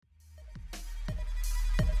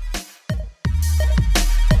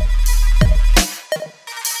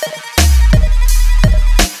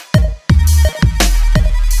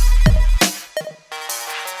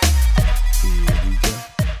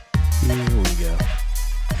go.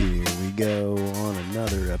 Here we go on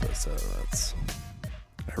another episode.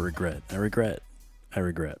 I regret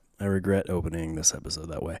opening this episode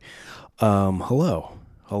that way. Hello,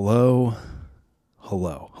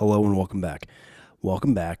 and welcome back.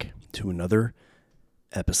 Welcome back to another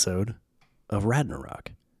episode of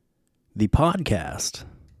Ragnarok, the podcast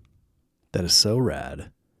that is so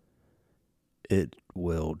rad, it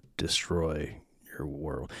will destroy your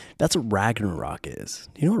world. That's what Ragnarok is.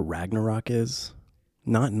 Do you know what Ragnarok is?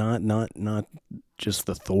 Not just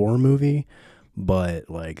the Thor movie, but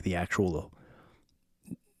like the actual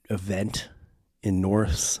event in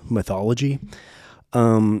Norse mythology.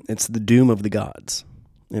 It's the doom of the gods.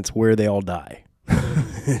 It's where they all die.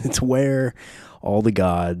 It's where all the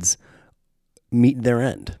gods meet their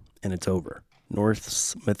end and it's over.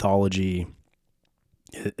 Norse mythology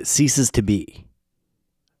ceases to be.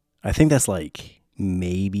 I think that's like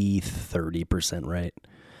maybe 30% right,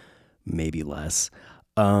 maybe less.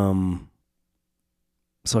 So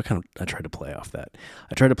I tried to play off that.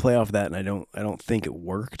 And I don't think it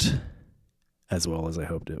worked as well as I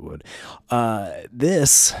hoped it would.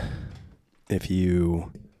 This, if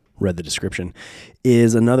you read the description,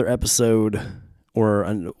 is another episode,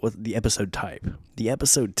 or the episode type. The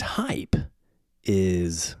episode type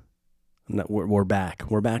is, we're back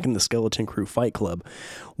in the Skeleton Crew Fight Club,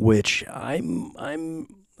 which I'm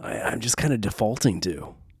just kind of defaulting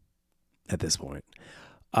to at this point.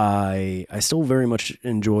 I still very much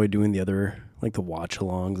enjoy doing the other, like the watch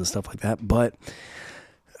alongs and stuff like that, but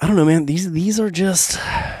I don't know, man. These are just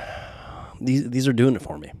these are doing it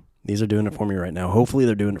for me. These are doing it for me right now. Hopefully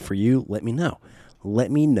they're doing it for you. Let me know.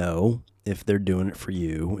 Let me know if they're doing it for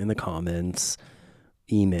you in the comments,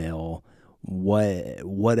 email,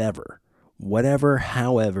 whatever,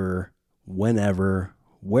 however, whenever,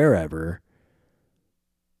 wherever.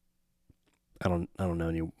 I don't know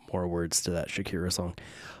any more words to that Shakira song.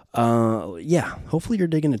 Yeah, hopefully you're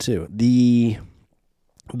digging it too. The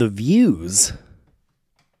views,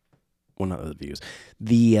 well, not the views,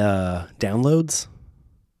 the downloads,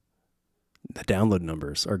 the download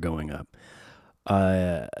numbers are going up.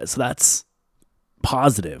 So that's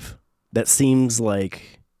positive. That seems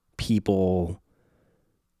like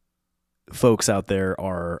folks out there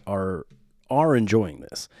are enjoying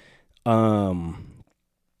this.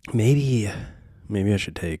 Maybe I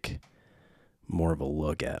should take more of a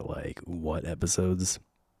look at like what episodes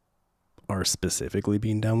are specifically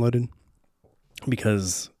being downloaded,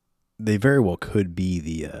 because they very well could be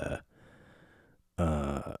the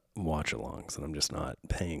watch alongs and I'm just not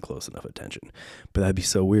paying close enough attention. But that'd be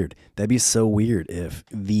so weird. That'd be so weird if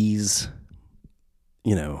these,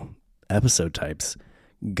 episode types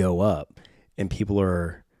go up and people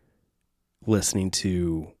are listening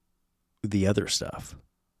to the other stuff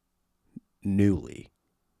newly.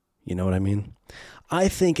 You know what I mean? I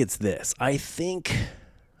think it's this. I think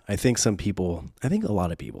a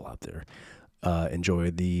lot of people out there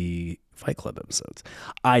enjoy the Fight Club episodes.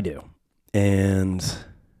 I do. And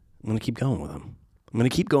I'm going to keep going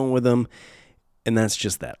with them. And that's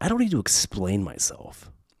just that. I don't need to explain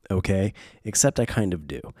myself, okay? Except I kind of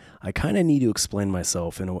do. I kind of need to explain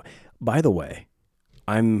myself in a way. By the way,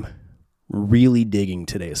 I'm really digging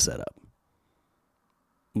today's setup.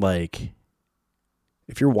 Like,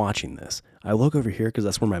 if you're watching this, I look over here because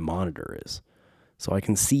that's where my monitor is. So I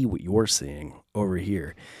can see what you're seeing over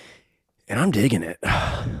here. And I'm digging it.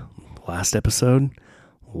 Last episode,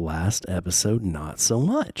 not so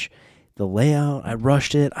much. The layout, I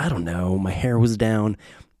rushed it. I don't know. My hair was down.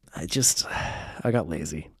 I got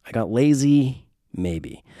lazy.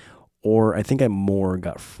 Maybe. Or I think I more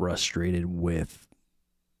got frustrated with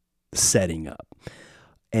setting up.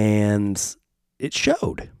 And it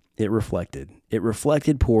showed. It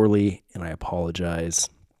reflected poorly, and I apologize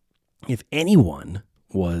if anyone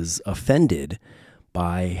was offended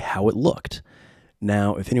by how it looked.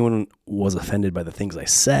 Now, if anyone was offended by the things I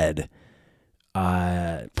said,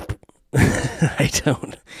 I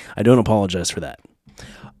don't apologize for that.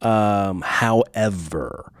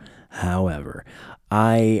 However,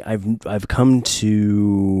 I've come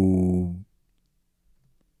to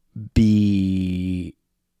be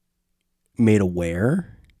made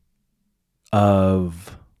aware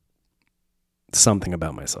of something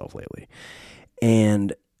about myself lately.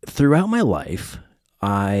 And throughout my life,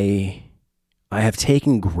 I have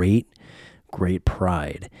taken great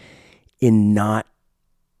pride in not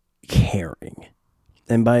caring.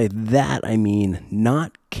 And by that, I mean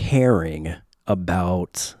not caring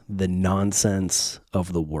about the nonsense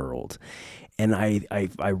of the world. And I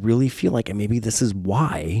really feel like maybe this is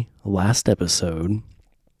why last episode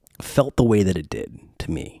felt the way that it did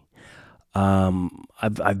to me.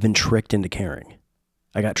 I've been tricked into caring.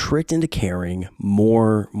 I got tricked into caring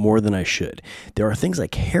more than I should. There are things I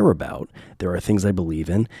care about. There are things I believe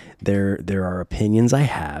in. There are opinions I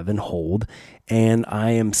have and hold, and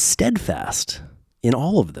I am steadfast in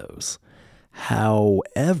all of those.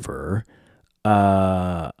 However,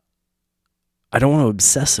 I don't want to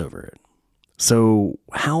obsess over it. So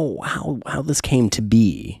how this came to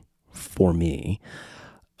be for me,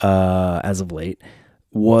 as of late,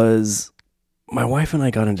 was my wife and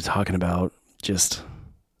I got into talking about just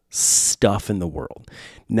stuff in the world.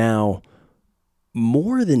 Now,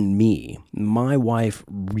 more than me, my wife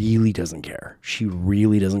really doesn't care. She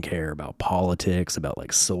really doesn't care about politics, about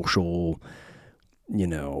like social,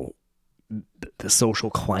 the social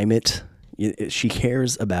climate. She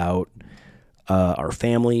cares about our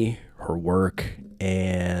family, her work,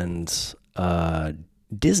 and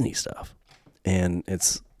Disney stuff. And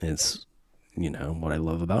it's what I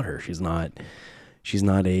love about her. She's not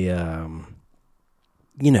a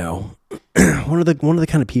one of the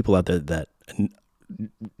kind of people out there that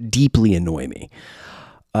deeply annoy me.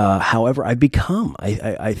 However, I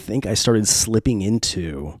think I started slipping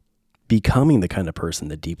into becoming the kind of person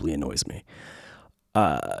that deeply annoys me.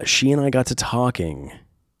 She and I got to talking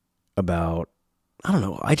about, I don't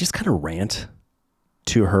know, I just kind of rant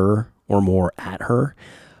to her or more at her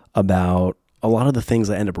about a lot of the things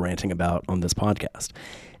I end up ranting about on this podcast.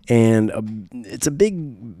 And it's a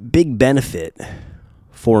big benefit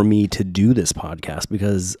for me to do this podcast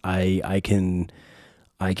because I can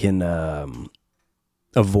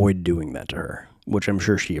avoid doing that to her, which I'm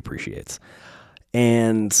sure she appreciates.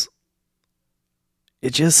 And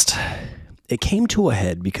it came to a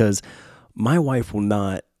head because my wife will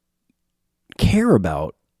not care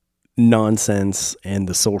about nonsense and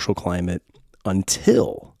the social climate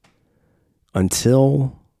until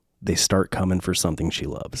they start coming for something she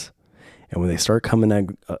loves. And when they start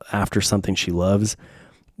coming after something she loves,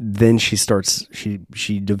 then she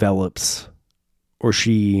develops, or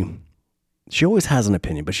she always has an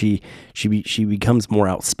opinion, but she becomes more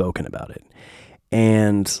outspoken about it.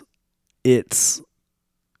 And it's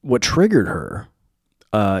what triggered her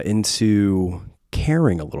into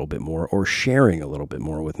caring a little bit more or sharing a little bit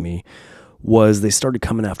more with me was they started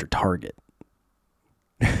coming after Target.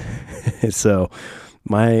 So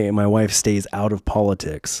my wife stays out of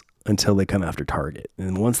politics until they come after Target.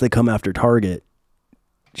 And once they come after Target,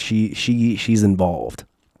 she's involved.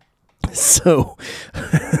 So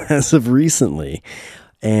as of recently,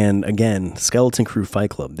 and again, Skeleton Crew Fight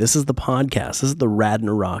Club, this is the podcast. This is the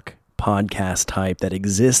Ragnarok podcast type that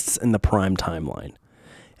exists in the prime timeline.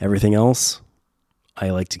 Everything else, I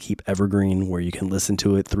like to keep evergreen, where you can listen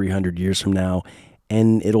to it 300 years from now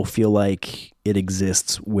and it'll feel like it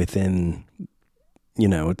exists within,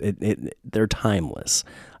 they're timeless.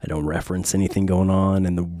 I don't reference anything going on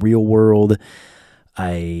in the real world.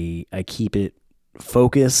 I keep it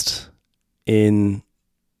focused in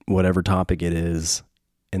whatever topic it is,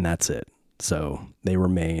 and that's it. So they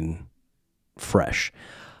remain fresh.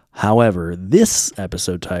 However, this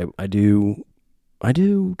episode type, I do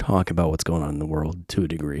talk about what's going on in the world to a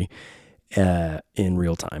degree, in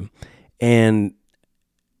real time. And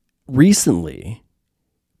recently,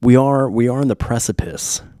 we are in the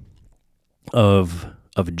precipice of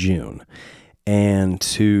June. And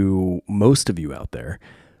to most of you out there,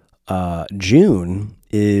 June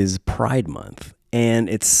is Pride Month, and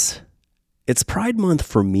it's Pride Month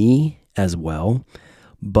for me as well,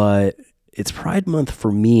 but it's Pride Month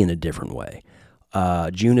for me in a different way.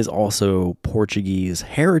 June is also Portuguese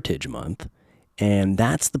Heritage Month, and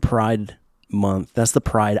that's the Pride month. That's the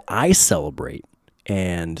Pride I celebrate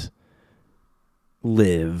and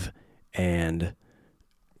live and,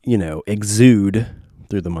 exude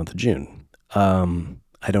through the month of June.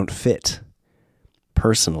 I don't fit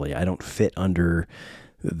under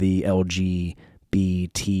the LGBT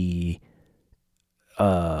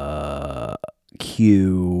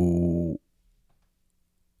QA2S.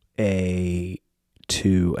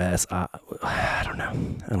 I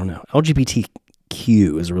don't know.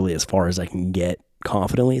 LGBTQ is really as far as I can get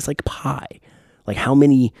confidently. It's like pi. Like how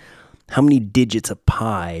many digits of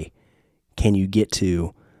pi can you get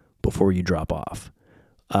to before you drop off?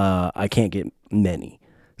 I can't get many.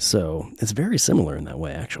 So it's very similar in that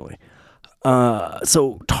way, actually.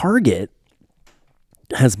 So Target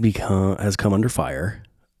has come under fire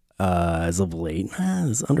as of late.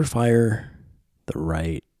 Is under fire the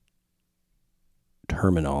right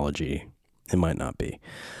terminology? It might not be.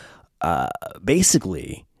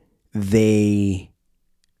 Basically, they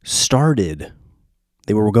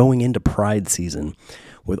were going into Pride season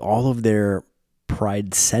with all of their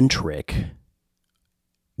Pride-centric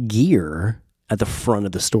gear at the front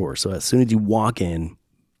of the store. So as soon as you walk in,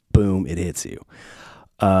 boom, it hits you.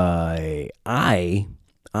 I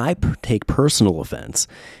take personal offense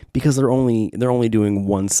because they're only doing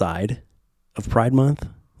one side of Pride Month.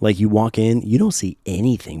 Like, you walk in, you don't see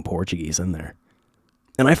anything Portuguese in there,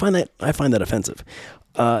 and I find that offensive.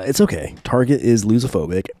 It's okay. Target is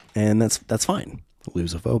lusophobic, and that's fine.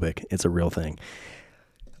 Lusophobic, it's a real thing.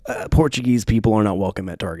 Portuguese people are not welcome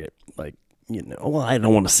at Target. Like, well, I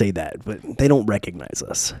don't want to say that, but they don't recognize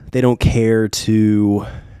us. They don't care to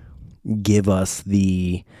give us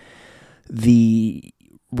the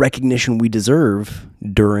recognition we deserve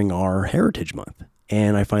during our Heritage Month.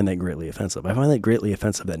 And I find that greatly offensive. I find that greatly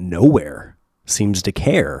offensive that nowhere seems to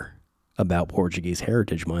care about Portuguese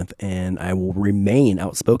Heritage Month, and I will remain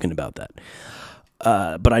outspoken about that.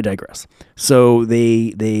 But I digress. So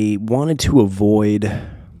they wanted to avoid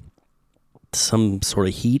some sort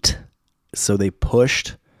of heat, so they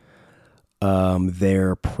pushed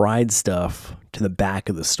their Pride stuff to the back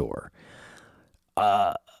of the store.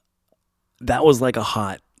 That was like a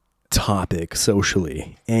hot topic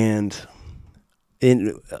socially, and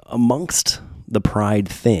amongst the Pride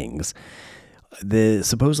things,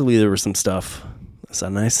 supposedly there was some stuff.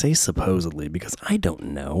 And I say supposedly because I don't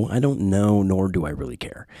know, nor do I really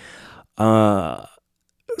care.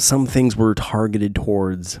 Some things were targeted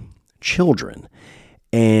towards children,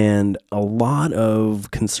 and a lot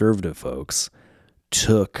of conservative folks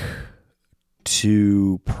took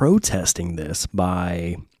to protesting this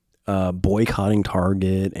by boycotting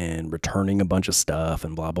Target and returning a bunch of stuff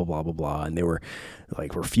and blah, blah, blah, blah, blah. And they were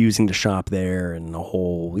like refusing to shop there, and the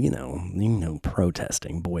whole,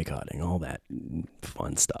 protesting, boycotting, all that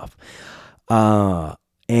fun stuff.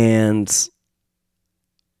 And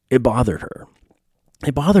it bothered her.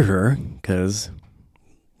 It bothered her because,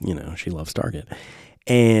 she loves Target.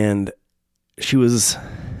 And she was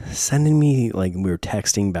sending me, like, we were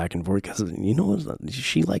texting back and forth because,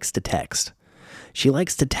 she likes to text. She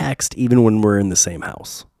likes to text even when we're in the same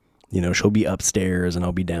house. She'll be upstairs and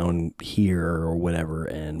I'll be down here or whatever,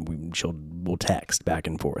 and we'll text back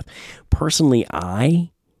and forth. Personally, I'm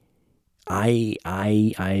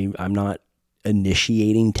not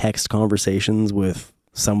initiating text conversations with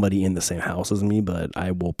somebody in the same house as me, but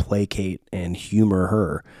I will placate and humor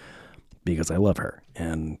her because I love her,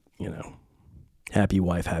 and happy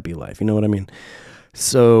wife, happy life. You know what I mean?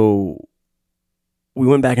 So we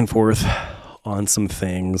went back and forth on some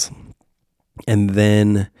things, and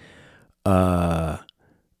then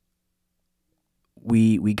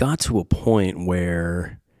we got to a point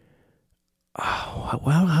where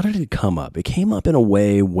how did it come up? It came up in a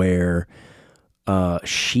way where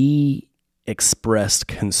she expressed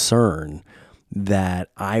concern that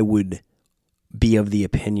I would be of the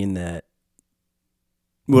opinion that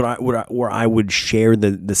where I would share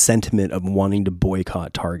the sentiment of wanting to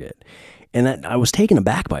boycott Target. And that I was taken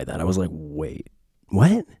aback by that. I was like, wait,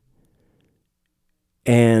 what?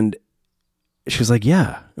 And she was like,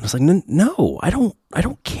 yeah. And I was like, no, I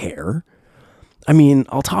don't care. I mean,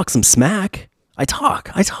 I'll talk some smack. I talk.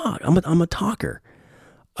 I'm a talker.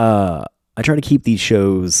 I try to keep these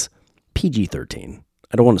shows PG-13.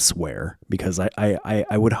 I don't want to swear because I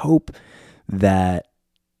would hope that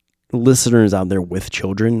listeners out there with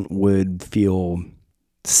children would feel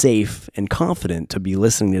safe and confident to be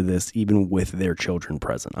listening to this even with their children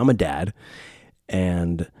present. I'm a dad,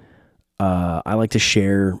 and I like to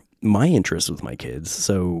share my interests with my kids.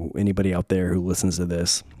 So anybody out there who listens to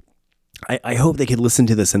this, I hope they could listen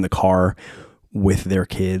to this in the car with their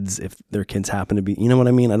kids if their kids happen to be, you know what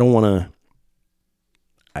I mean? I don't want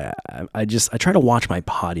to, I try to watch my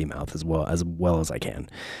potty mouth as well as I can.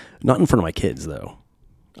 Not in front of my kids though.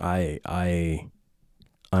 I'm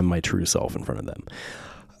my true self in front of them.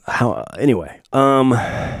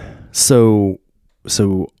 So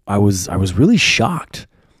I was really shocked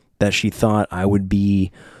that she thought I would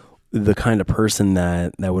be the kind of person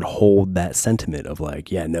that would hold that sentiment of like,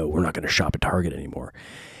 yeah, no, we're not going to shop at Target anymore.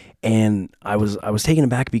 And I was taken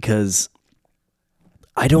aback because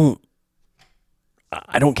I don't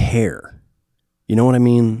care. You know what I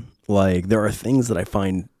mean? Like, there are things that I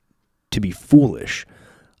find to be foolish,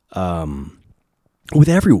 with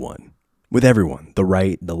everyone, the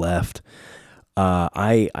right, the left.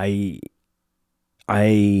 I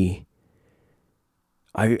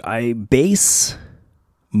base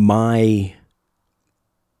my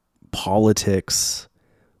politics,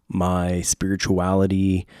 my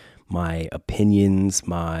spirituality, my opinions,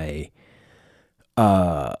 my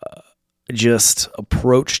just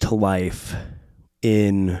approach to life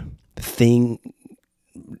in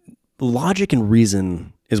logic and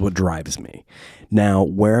reason is what drives me. Now,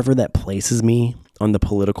 wherever that places me on the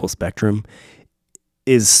political spectrum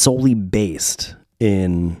is solely based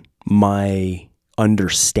in my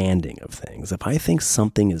understanding of things. If I think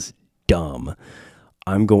something is dumb,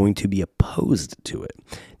 I'm going to be opposed to it.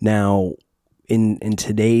 Now, in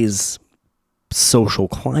today's social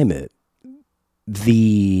climate,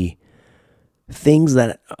 the things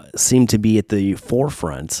that seem to be at the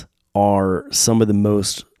forefront are some of the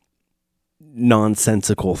most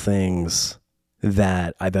nonsensical things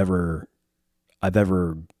that I've ever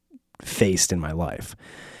faced in my life.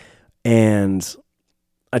 And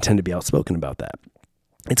I tend to be outspoken about that.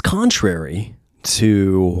 It's contrary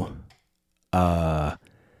to, I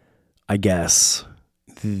guess,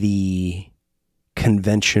 the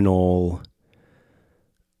conventional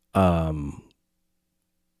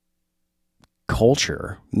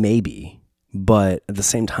culture, maybe, but at the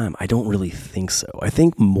same time, I don't really think so. I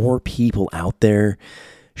think more people out there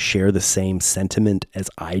share the same sentiment as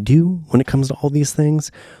I do when it comes to all these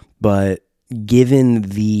things, but given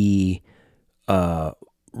the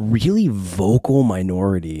really vocal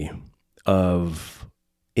minority of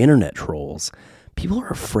internet trolls, people are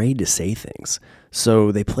afraid to say things,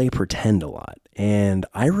 so they play pretend a lot, and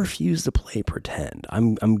I refuse to play pretend.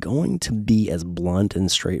 I'm going to be as blunt and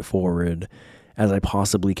straightforward as I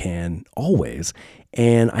possibly can, always,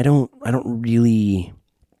 and I don't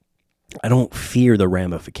fear the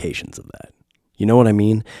ramifications of that. You know what I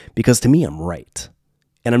mean? Because to me, I'm right,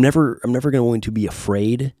 and I'm never going to be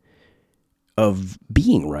afraid of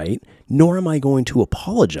being right, nor am I going to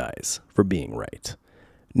apologize for being right.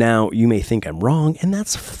 Now, you may think I'm wrong, and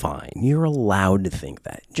that's fine. You're allowed to think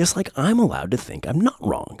that, just like I'm allowed to think I'm not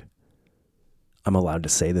wrong. I'm allowed to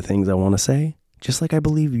say the things I want to say, just like I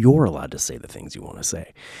believe you're allowed to say the things you want to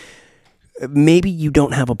say. Maybe you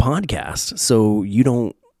don't have a podcast, so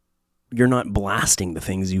you're not blasting the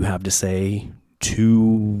things you have to say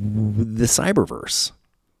to the cyberverse.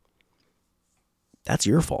 That's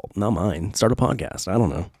your fault, not mine. Start a podcast. I don't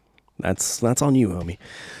know. That's on you, homie.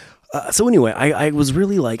 So anyway, I was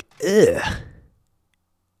really like, ugh.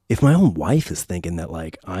 If my own wife is thinking that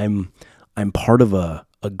like I'm part of a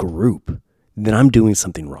group, then I'm doing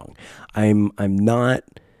something wrong. I'm not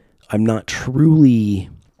truly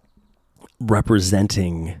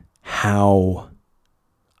representing how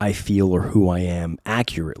I feel or who I am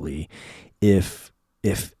accurately. If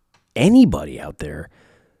anybody out there,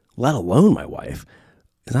 let alone my wife,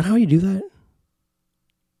 is that how you do that?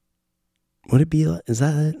 Would it be, is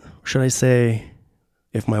that it? Should I say,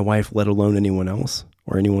 if my wife, let alone anyone else,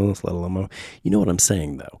 or anyone else, let alone my wife? You know what I'm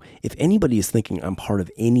saying, though. If anybody is thinking I'm part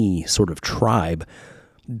of any sort of tribe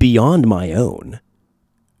beyond my own,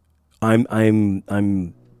 I'm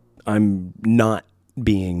not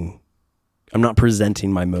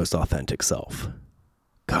presenting my most authentic self.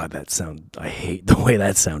 God, I hate the way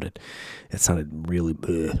that sounded. It sounded really,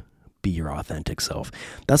 be your authentic self.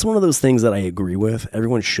 That's one of those things that I agree with.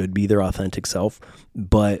 Everyone should be their authentic self,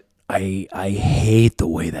 but I hate the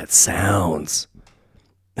way that sounds.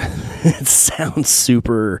 It sounds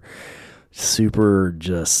super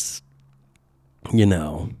just,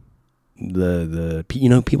 people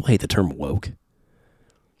hate the term woke,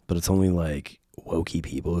 but it's only like wokey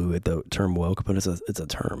people who hate the term woke, but it's a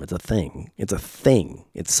term, it's a thing,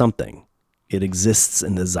 it's something. It exists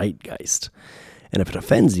in the zeitgeist. And if it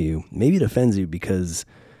offends you, maybe it offends you because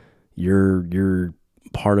you're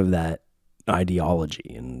part of that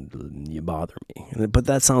ideology and you bother me. But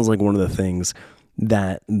that sounds like one of the things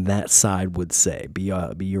that side would say, be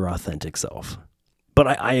your authentic self. But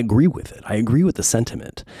I agree with it. I agree with the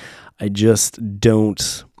sentiment. I just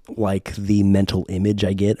don't like the mental image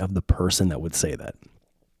I get of the person that would say that.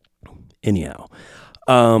 Anyhow,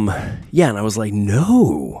 and I was like,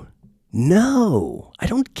 no, I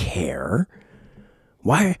don't care.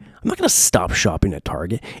 Why? I'm not going to stop shopping at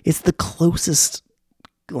Target. It's the closest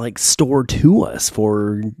store to us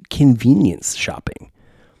for convenience shopping.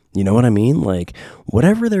 You know what I mean? Like,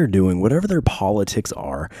 whatever they're doing, whatever their politics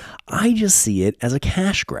are, I just see it as a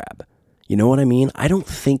cash grab. You know what I mean? I don't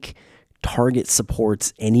think Target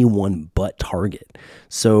supports anyone but Target.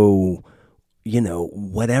 So,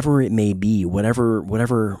 whatever it may be, whatever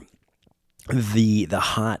the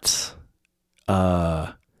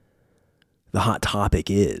hot topic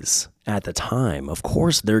is at the time, of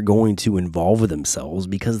course they're going to involve themselves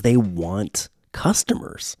because they want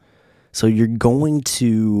customers. So you're going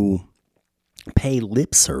to pay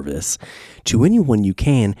lip service to anyone you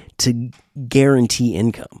can to guarantee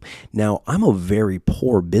income. Now, I'm a very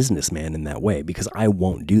poor businessman in that way because I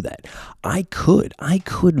won't do that. I could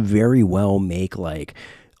very well make like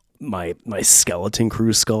my skeleton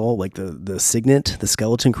crew skull, like the signet, the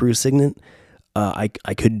skeleton crew signet, I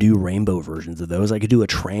could do rainbow versions of those. I could do a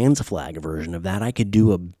trans flag version of that. I could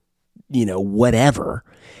do whatever,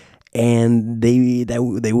 and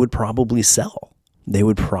they would probably sell. They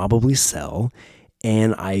would probably sell,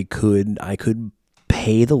 and I could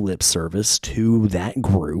pay the lip service to that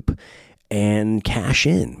group and cash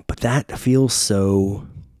in. But that feels so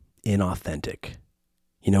inauthentic.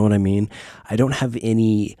 You know what I mean? I don't have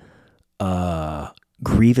any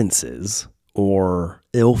grievances or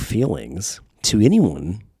ill feelings to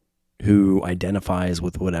anyone who identifies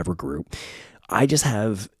with whatever group. I just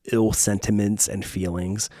have ill sentiments and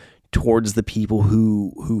feelings towards the people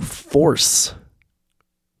who force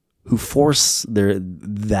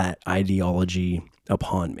that ideology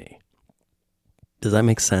upon me. Does that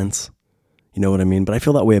make sense? You know what I mean? But I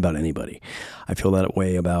feel that way about anybody. I feel that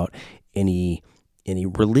way about any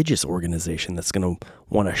religious organization that's going to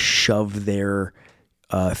want to shove their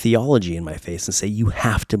theology in my face and say, you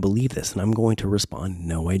have to believe this. And I'm going to respond,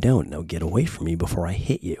 no, I don't. No, get away from me before I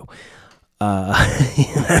hit you.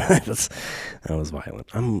 That was violent.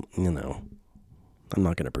 I'm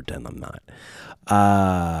not going to pretend I'm not.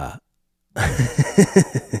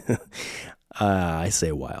 I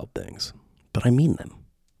say wild things, but I mean them.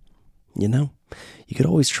 You could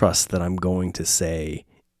always trust that I'm going to say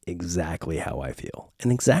exactly how I feel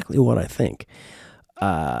and exactly what I think,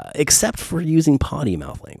 except for using potty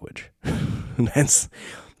mouth language. That's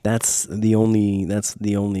the only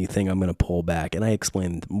thing I'm going to pull back, and I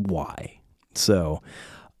explained why. So,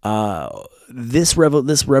 this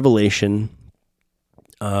revelation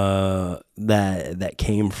that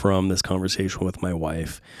came from this conversation with my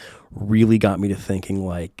wife really got me to thinking,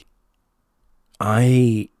 like,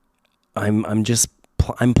 I'm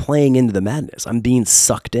playing into the madness. I'm being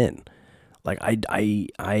sucked in. Like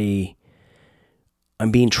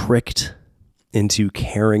I'm being tricked into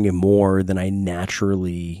caring more than I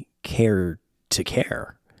naturally care to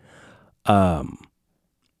care. I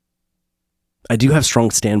do have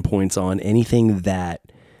strong standpoints on anything that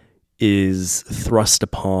is thrust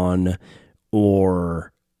upon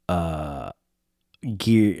or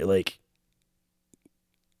gear, like,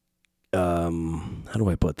 how do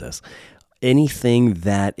I put this? Anything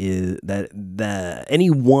that is that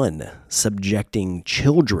anyone subjecting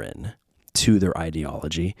children to their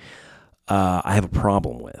ideology, I have a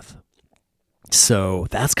problem with. So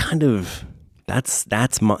that's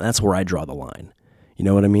where I draw the line. You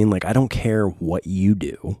know what I mean? Like, I don't care what you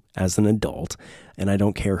do as an adult, and I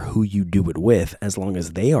don't care who you do it with as long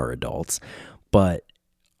as they are adults. But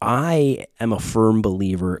I am a firm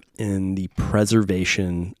believer in the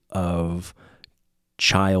preservation of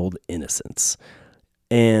child innocence.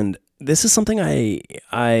 And this is something I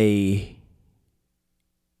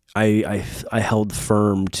held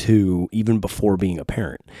firm to even before being a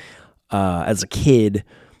parent. As a kid,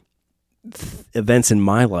 events in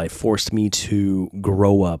my life forced me to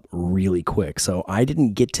grow up really quick. So I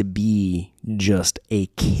didn't get to be just a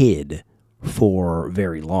kid for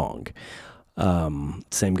very long.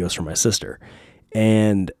 Same goes for my sister.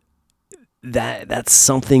 And that's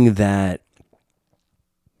something that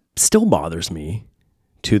still bothers me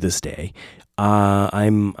to this day.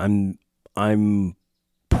 I'm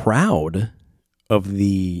proud of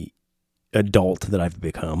the adult that I've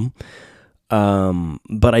become.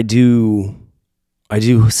 But I do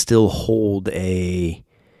still hold a,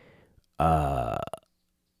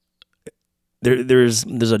 there's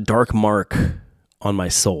a dark mark on my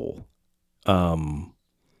soul, from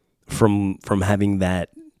having that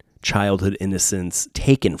childhood innocence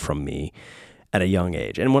taken from me at a young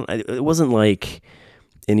age. And it wasn't like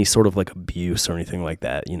any sort of like abuse or anything like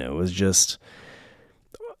that. It was just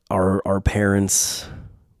our parents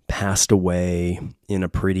passed away in a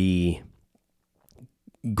pretty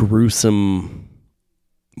gruesome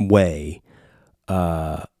way,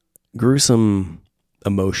 gruesome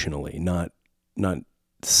emotionally, not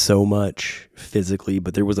so much physically,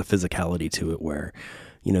 but there was a physicality to it where,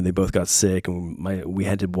 they both got sick, and we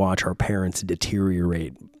had to watch our parents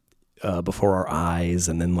deteriorate before our eyes,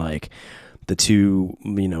 and then like the two,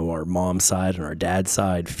 our mom's side and our dad's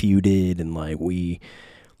side feuded, and like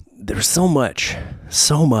there's so much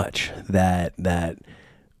that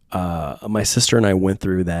my sister and I went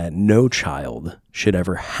through that no child should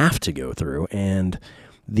ever have to go through. And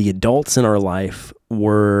the adults in our life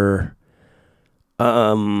were,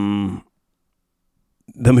 the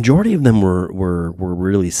majority of them were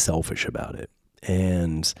really selfish about it.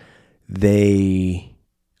 And they,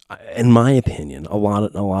 in my opinion, a lot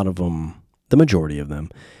of them, the majority of them,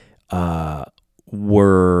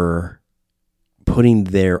 were putting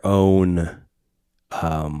their own,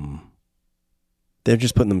 they're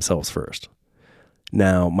just putting themselves first.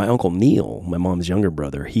 Now, my Uncle Neil, my mom's younger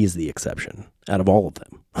brother, he's the exception out of all of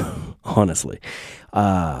them, honestly.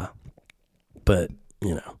 But,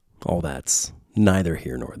 all that's neither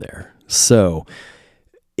here nor there. So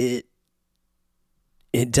it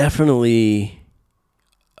definitely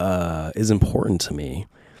is important to me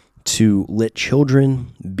to let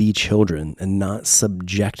children be children and not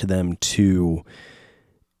subject them to,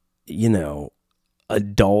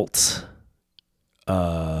 adult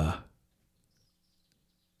the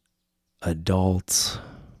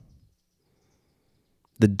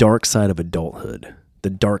dark side of adulthood,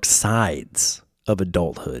 the dark sides of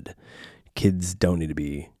adulthood. Kids don't need to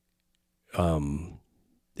be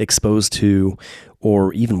exposed to,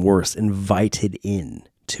 or even worse, invited in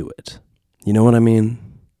to it. You know what I mean?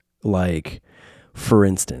 Like, for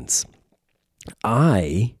instance,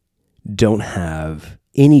 I don't have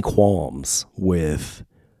any qualms with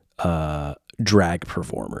drag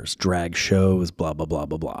performers, drag shows, blah, blah, blah,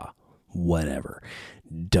 blah, blah, whatever.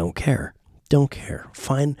 Don't care.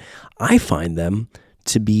 I find them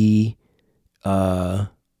to be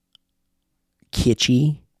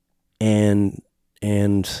kitschy and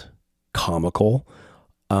comical.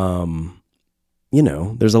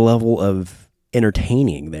 There's a level of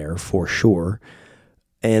entertaining there for sure.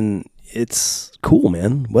 And it's cool,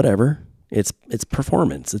 man. Whatever. It's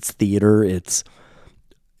performance. It's theater. It's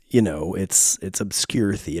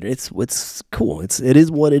obscure theater. It's cool. It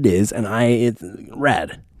is what it is. And it's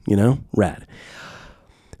rad, rad.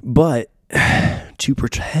 But to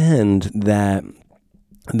pretend that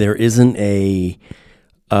there isn't a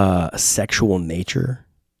sexual nature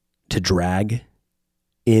to drag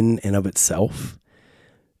in and of itself,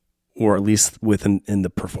 or at least in the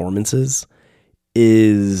performances,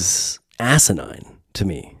 is asinine to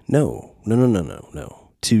me. No.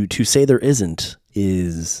 To say there isn't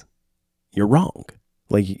is, you're wrong.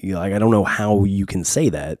 Like I don't know how you can say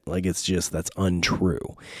that. Like, it's just, that's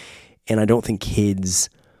untrue. And I don't think kids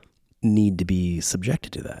need to be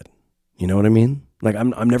subjected to that. You know what I mean? Like,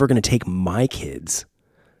 I'm never going to take my kids,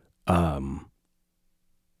 and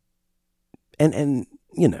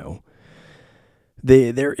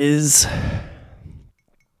there is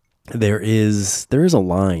a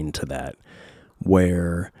line to that,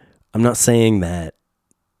 where I'm not saying that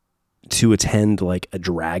to attend like a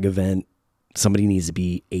drag event, somebody needs to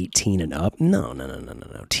be 18 and up. No.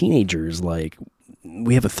 Teenagers, like,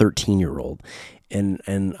 we have a 13-year-old, and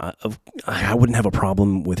I wouldn't have a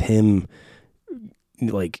problem with him,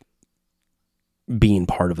 like, being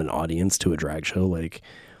part of an audience to a drag show, like,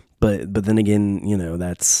 but then again,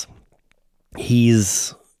 that's,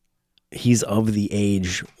 he's of the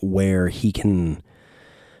age where he can,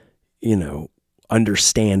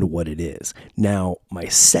 understand what it is. Now, my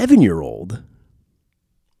 7-year-old,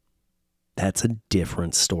 that's a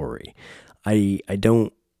different story. I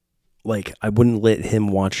don't, like, I wouldn't let him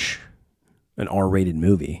watch an R-rated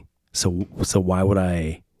movie. So why would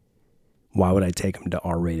I take him to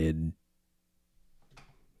R-rated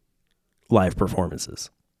live performances?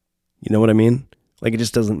 You know what I mean? Like, it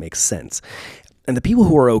just doesn't make sense. And the people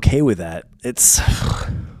who are okay with that, it's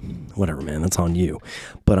whatever, man, that's on you.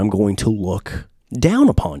 But I'm going to look down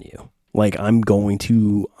upon you. Like, I'm going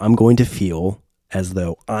to feel as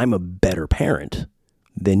though I'm a better parent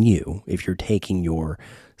than you if you're taking your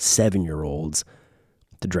 7-year-olds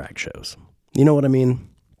to drag shows. You know what I mean?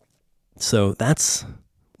 So that's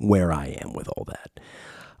where I am with all that.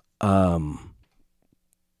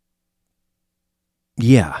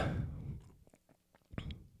 Yeah.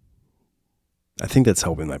 I think that's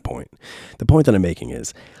helping my point. The point that I'm making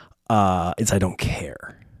is I don't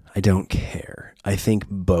care. I think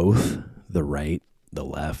both the right, the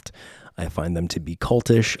left, I find them to be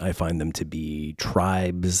cultish. I find them to be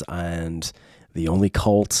tribes, and the only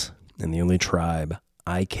cult and the only tribe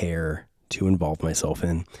I care to involve myself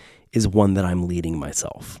in is one that I'm leading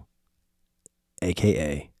myself,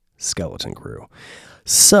 aka Skeleton Crew.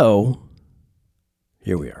 So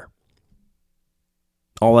here we are.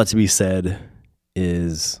 All that to be said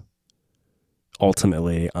is,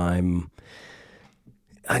 ultimately, I'm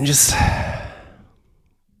just,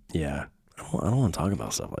 yeah, I don't want to talk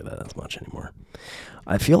about stuff like that much anymore.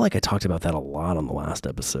 I feel like I talked about that a lot on the last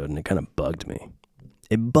episode, and it kind of bugged me.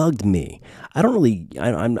 I don't really,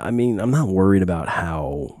 I mean, I'm not worried about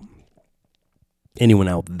how anyone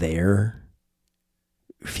out there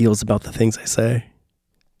feels about the things I say.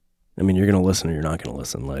 I mean, you're going to listen or you're not going to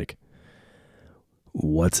listen. Like,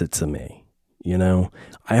 what's it to me?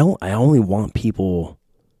 I only want people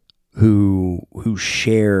who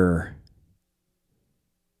share,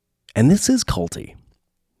 and this is culty.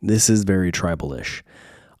 This is very tribal-ish.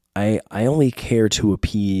 I only care to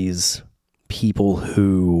appease people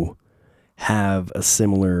who have a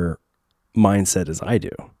similar mindset as I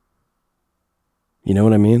do. You know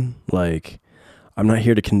what I mean? Like, I'm not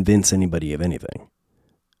here to convince anybody of anything.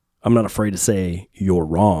 I'm not afraid to say you're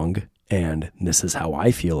wrong and this is how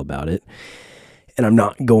I feel about it. And I'm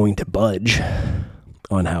not going to budge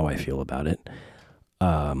on how I feel about it.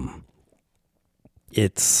 That's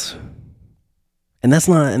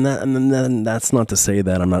not to say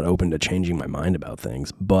that I'm not open to changing my mind about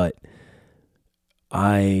things, but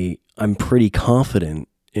I'm pretty confident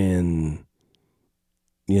in,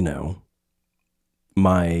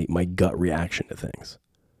 my gut reaction to things.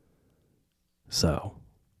 So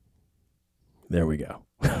there we go.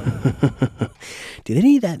 Did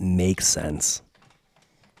any of that make sense?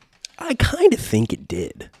 I kind of think it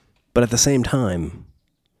did, but at the same time,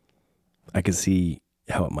 I could see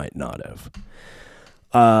how it might not have.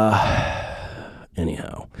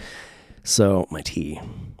 Anyhow, so my tea.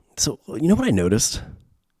 So, you know what I noticed?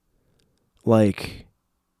 Like,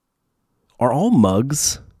 are all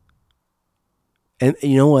mugs, and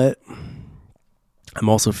you know what? I'm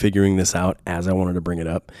also figuring this out as I wanted to bring it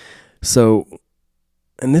up. So,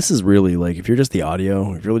 and this is really like, if you're just the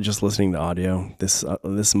audio, if you're really just listening to audio,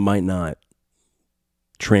 this might not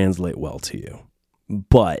translate well to you.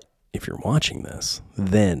 But if you're watching this,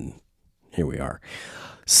 then here we are.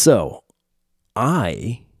 So,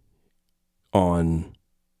 on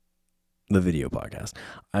the video podcast,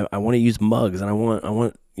 I want to use mugs, and I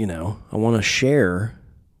want to share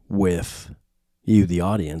with you, the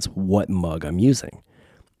audience, what mug I'm using.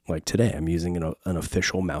 Like today, I'm using an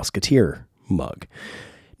official Mouseketeer mug.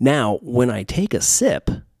 Now, when I take a sip,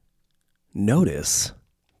 notice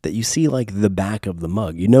that you see like the back of the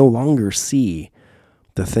mug. You no longer see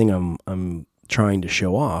the thing I'm trying to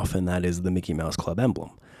show off, and that is the Mickey Mouse Club emblem.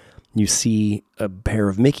 You see a pair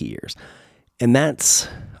of Mickey ears. And I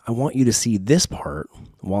want you to see this part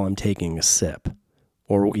while I'm taking a sip,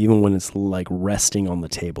 or even when it's like resting on the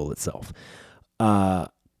table itself. I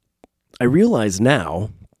realize now,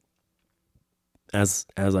 as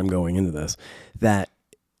I'm going into this, that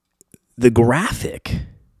the graphic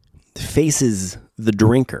faces the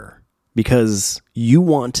drinker because you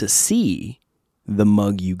want to see the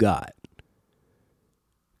mug you got.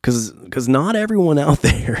 Because not everyone out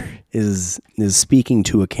there is speaking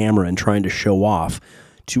to a camera and trying to show off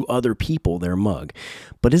to other people their mug.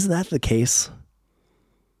 But is that the case?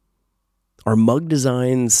 Are mug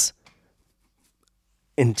designs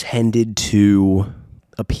intended to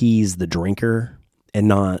appease the drinker and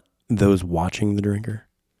not those watching the drinker?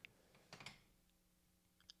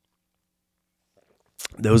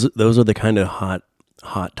 Those are the kind of hot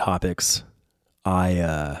topics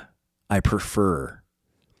I prefer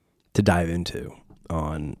to dive into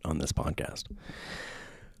on this podcast.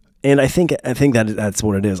 And I think that's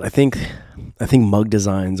what it is. I think mug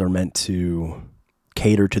designs are meant to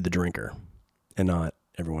cater to the drinker and not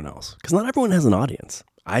everyone else. Because not everyone has an audience.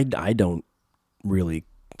 I don't really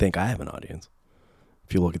think I have an audience.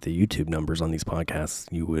 If you look at the YouTube numbers on these podcasts,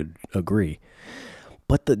 you would agree.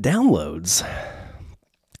 But the downloads,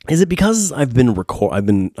 is it because I've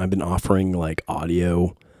been offering like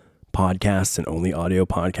audio podcasts and only audio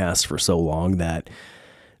podcasts for so long that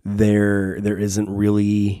there isn't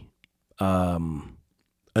really an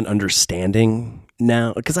understanding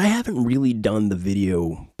now, because I haven't really done the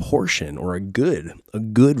video portion or a good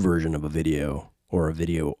version of a video or a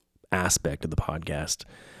video aspect of the podcast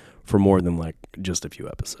for more than like just a few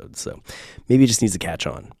episodes. So maybe it just needs to catch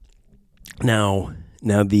on. Now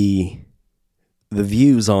the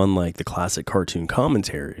views on like the classic cartoon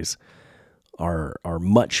commentaries are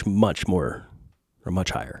much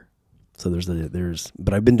higher. So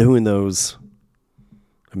but I've been doing those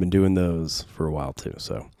for a while too.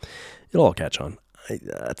 So it'll all catch on.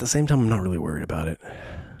 At the same time, I'm not really worried about it.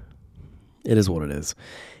 It is what it is.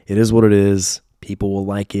 It is what it is. People will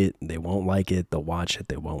like it. They won't like it. They'll watch it.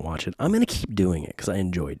 They won't watch it. I'm going to keep doing it because I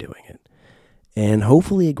enjoy doing it. And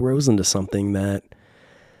hopefully it grows into something that,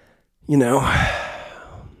 it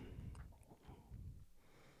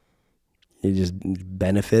just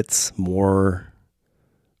benefits more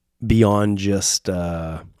beyond just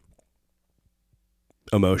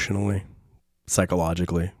emotionally,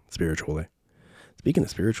 psychologically, spiritually. Speaking of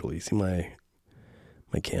spiritually, you see my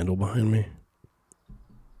candle behind me?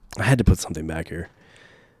 I had to put something back here.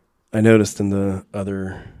 I noticed in the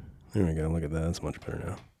other... There we go. Look at that. That's much better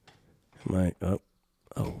now.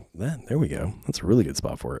 There we go. That's a really good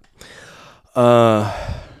spot for it.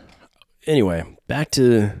 Anyway, back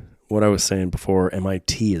to what I was saying before, and my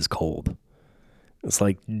tea is cold. It's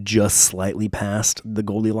like just slightly past the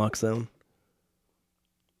Goldilocks zone.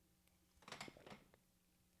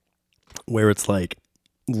 where it's like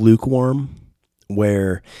lukewarm,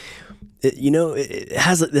 where it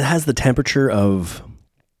has the temperature of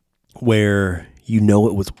where it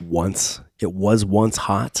was once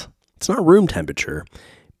hot. It's not room temperature,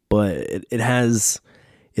 but it has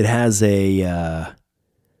a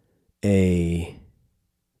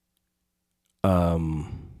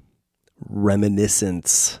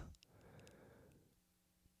reminiscence.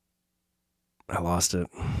 I lost it.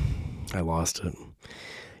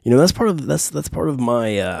 That's part of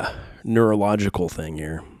my neurological thing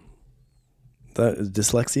here. That is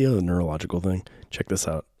dyslexia, a neurological thing. Check this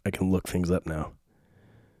out. I can look things up now.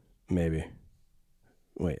 Maybe.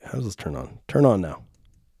 Wait, how does this turn on? Turn on now.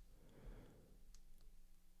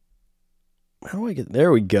 How do I get...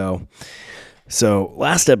 There we go. So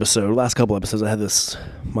last couple episodes, I had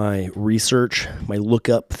my research, my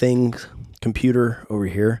lookup thing computer over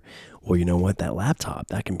here. Well, you know what?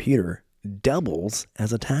 That computer doubles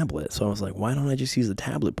as a tablet. So I was like, why don't I just use the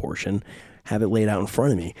tablet portion, have it laid out in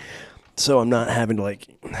front of me? So I'm not having to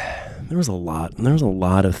there was a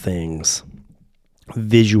lot of things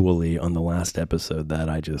visually on the last episode that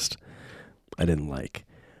I didn't like.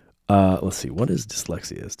 Let's see. What is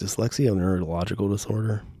dyslexia? Is dyslexia a neurological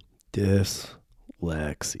disorder? Dyslexia.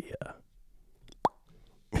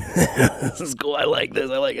 This is cool. I like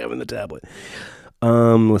this. I like having the tablet.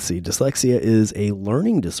 Let's see. Dyslexia is a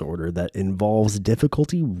learning disorder that involves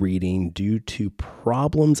difficulty reading due to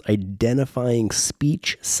problems identifying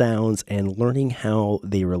speech sounds and learning how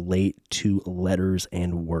they relate to letters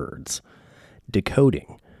and words.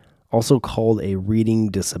 Decoding, also called a reading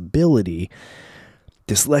disability.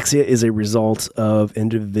 Dyslexia is a result of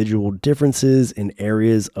individual differences in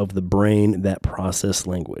areas of the brain that process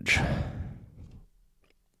language.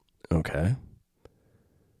 Okay.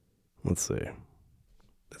 Let's see.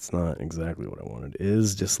 That's not exactly what I wanted.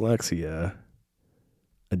 Is dyslexia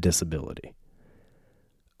a disability?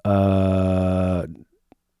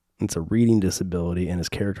 It's a reading disability and is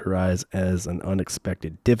characterized as an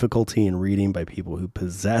unexpected difficulty in reading by people who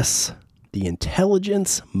possess the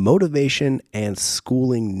intelligence, motivation, and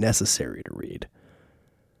schooling necessary to read.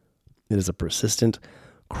 It is a persistent,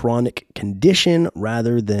 chronic condition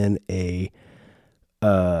rather than a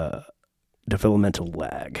developmental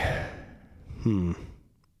lag. Ooh,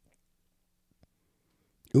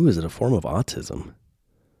 is it a form of autism?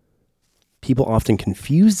 People often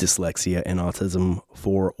confuse dyslexia and autism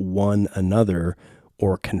for one another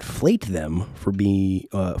or conflate them for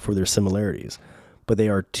their similarities, but they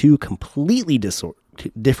are two completely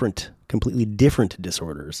different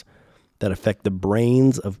disorders that affect the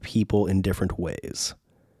brains of people in different ways.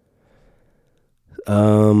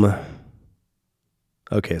 Okay,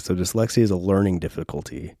 so dyslexia is a learning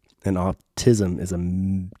difficulty, and autism is a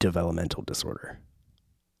developmental disorder.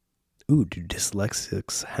 Ooh, do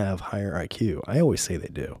dyslexics have higher IQ? I always say they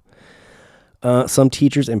do. Some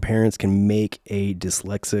teachers and parents can mistake a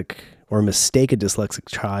dyslexic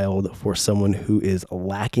child for someone who is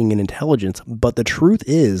lacking in intelligence, but the truth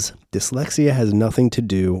is dyslexia has nothing to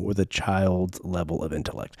do with a child's level of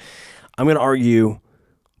intellect. I'm going to argue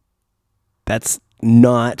that's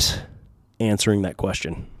not answering that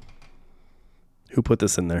question. Who put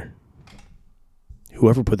this in there?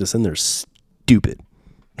 Whoever put this in there is stupid.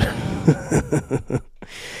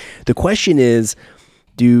 The question is,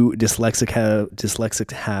 do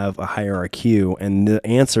dyslexics have a higher IQ? And the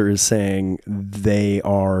answer is saying they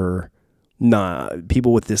are not.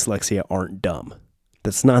 People with dyslexia aren't dumb.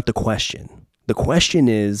 That's not the question. The question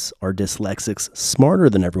is, are dyslexics smarter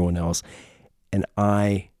than everyone else? And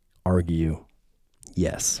I argue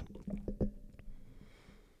yes.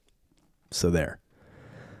 So there.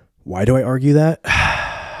 Why do I argue that?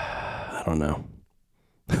 I don't know.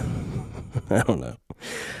 I don't know.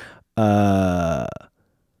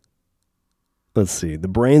 Let's see. The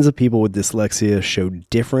brains of people with dyslexia show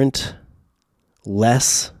different,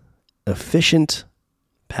 less efficient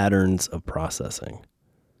patterns of processing.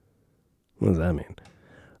 What does that mean?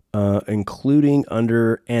 Including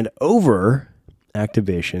under and over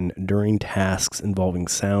activation during tasks involving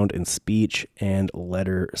sound and speech and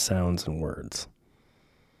letter sounds and words.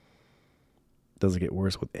 Does it get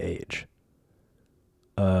worse with age?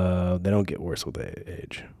 They don't get worse with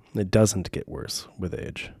age. It doesn't get worse with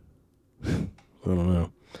age. I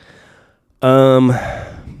don't know.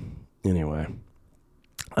 Anyway,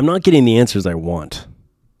 I'm not getting the answers I want,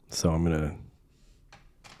 so I'm gonna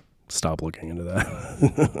stop looking into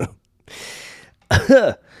that.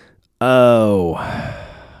 Oh,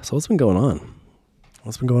 so what's been going on?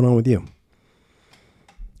 What's been going on with you?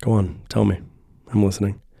 Go on, tell me. I'm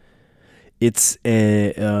listening. It's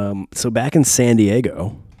so back in San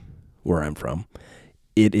Diego, where I'm from,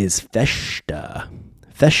 it is Festa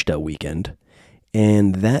weekend,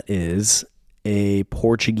 and that is a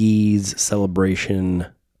Portuguese celebration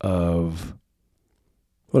of,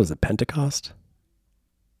 what is it, Pentecost?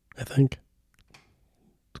 I think.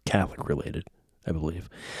 Catholic related, I believe.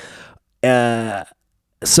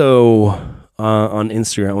 So on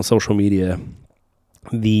Instagram, on social media,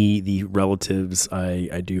 the relatives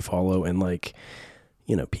I do follow, and like,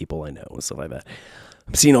 you know, people I know and stuff like that,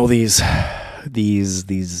 I'm seeing all these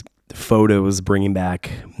photos bringing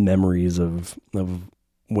back memories of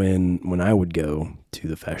when I would go to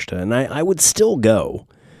the Festa, and I would still go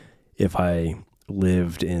if I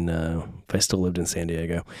still lived in San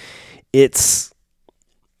Diego. It's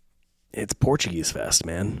Portuguese Fest,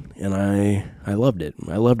 man, and I loved it.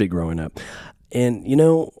 I loved it growing up, and you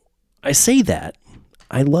know, I say that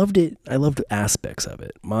I loved it. I loved aspects of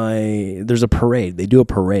it. There's a parade. They do a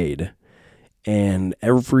parade, and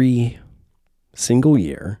every single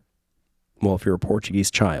year, well, if you're a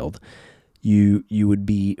Portuguese child, you would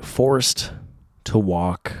be forced to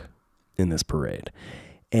walk in this parade,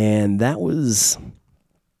 and that was,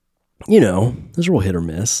 you know, it was a real hit or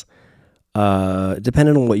miss.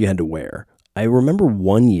 Depending on what you had to wear. I remember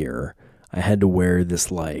one year I had to wear this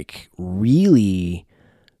like really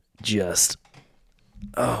just,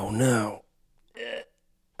 oh no.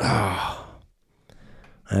 Oh,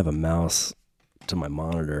 I have a mouse to my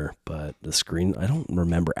monitor, but the screen, I don't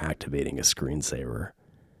remember activating a screensaver,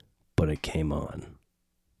 but it came on.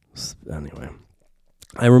 Anyway,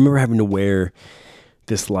 I remember having to wear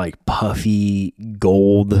this like puffy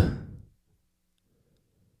gold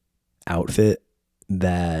outfit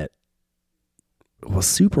that was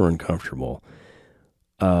super uncomfortable.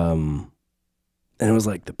 And it was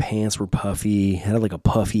like the pants were puffy, had like a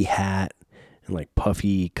puffy hat and like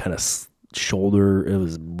puffy kind of shoulder. It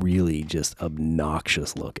was really just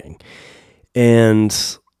obnoxious looking.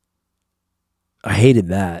 And I hated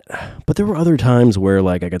that. But there were other times where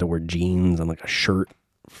like I got to wear jeans and like a shirt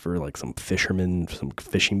for like some fisherman, some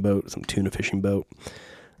fishing boat, some tuna fishing boat.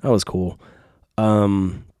 That was cool.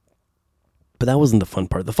 But that wasn't the fun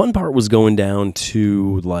part. The fun part was going down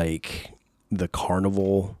to like the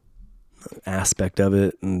carnival aspect of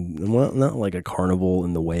it, and well, not like a carnival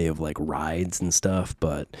in the way of like rides and stuff,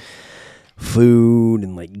 but food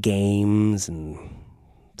and like games and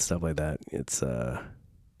stuff like that. It's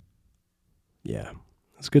yeah,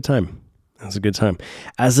 it's a good time. It's a good time.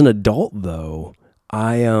 As an adult though,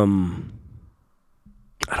 I don't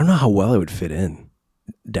know how well I would fit in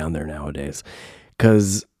down there nowadays,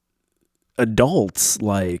 because adults,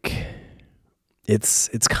 like, it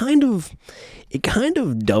kind of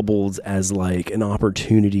doubles as like an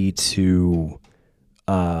opportunity to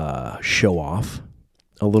show off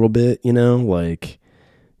a little bit, you know, like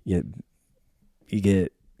you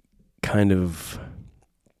get kind of,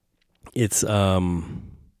 it's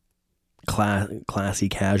classy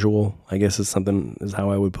casual, I guess is how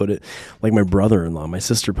I would put it. Like my brother-in-law, my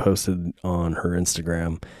sister posted on her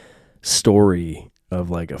Instagram story of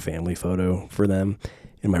like a family photo for them,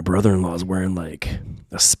 and my brother-in-law is wearing like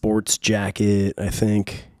a sports jacket, I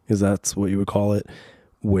think, because that's what you would call it,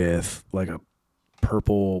 with like a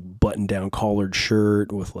purple button-down collared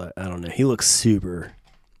shirt with like, I don't know, he looks super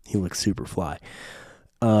fly.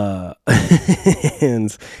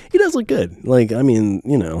 And he does look good. Like, I mean,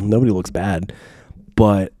 you know, nobody looks bad,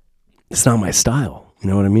 but it's not my style. You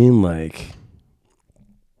know what I mean? Like,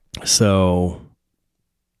 so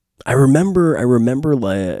I remember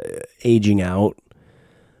like aging out,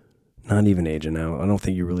 not even aging out. I don't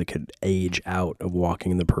think you really could age out of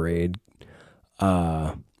walking in the parade.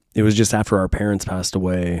 It was just after our parents passed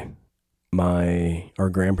away, our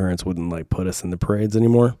grandparents wouldn't like put us in the parades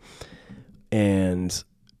anymore. And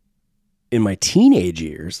in my teenage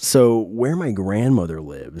years, so where my grandmother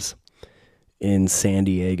lives in San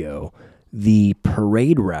Diego, the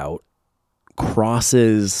parade route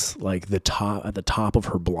crosses like at the top of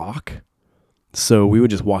her block. So we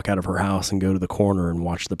would just walk out of her house and go to the corner and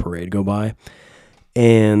watch the parade go by.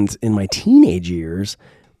 And in my teenage years,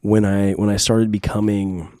 when I started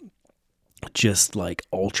becoming just like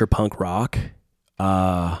ultra punk rock,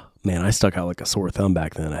 man, I stuck out like a sore thumb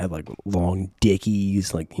back then. I had like long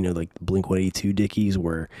dickies, like, you know, like Blink-182 dickies,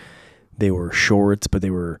 where they were shorts, but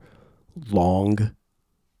they were long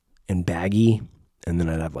and baggy. And then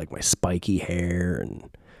I'd have like my spiky hair and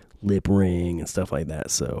lip ring and stuff like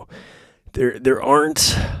that. So there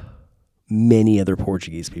aren't many other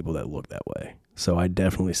Portuguese people that look that way. So I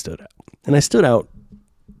definitely stood out. And I stood out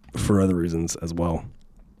for other reasons as well.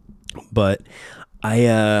 But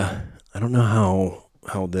I don't know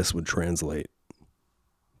how this would translate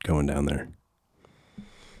going down there.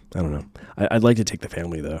 I don't know. I'd like to take the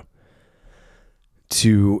family, though,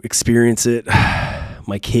 to experience it.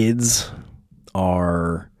 My kids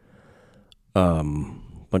are a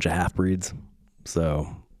bunch of half-breeds, so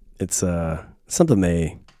it's something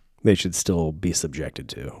they should still be subjected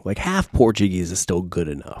to. Like, half Portuguese is still good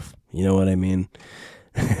enough. You know what I mean?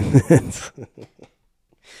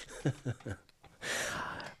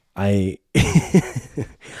 I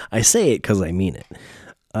I say it because I mean it.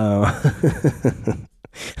 I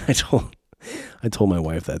told my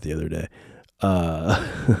wife that the other day.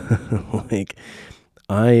 Like,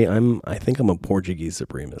 I think I'm a Portuguese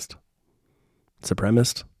supremacist.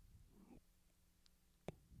 Supremacist?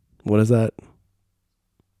 What is that?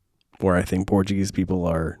 Where I think Portuguese people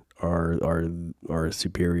are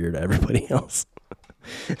superior to everybody else.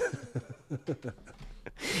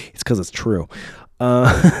 It's because it's true.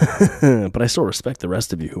 But I still respect the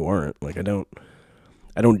rest of you who aren't. Like, I don't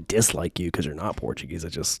dislike you because you're not Portuguese. I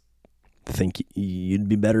just think you'd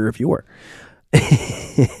be better if you were.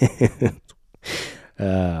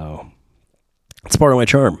 Oh, it's part of my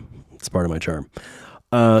charm.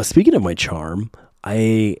 Speaking of my charm,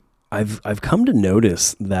 I've come to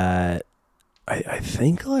notice that I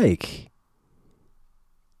think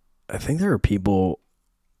there are people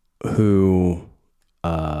who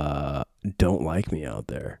don't like me out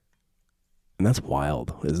there. And that's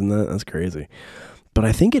wild, isn't that? That's crazy. But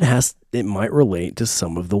I think it might relate to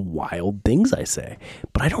some of the wild things I say.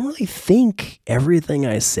 But I don't really think everything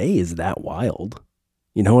I say is that wild.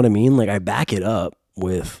 You know what I mean? Like, I back it up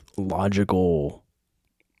with logical,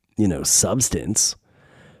 substance.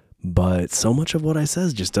 But so much of what I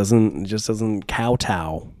says just doesn't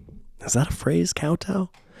kowtow. Is that a phrase? Kowtow?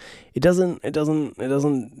 It doesn't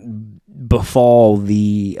befall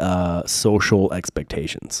the social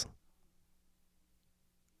expectations,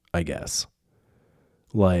 I guess.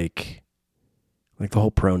 Like the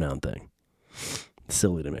whole pronoun thing. It's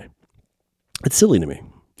silly to me.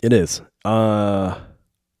 It is.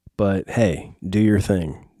 But hey, do your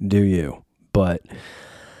thing. Do you. But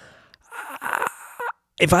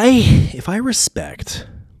if I respect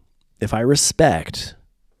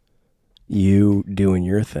you doing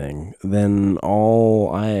your thing, then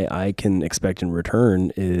all I can expect in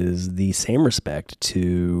return is the same respect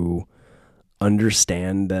to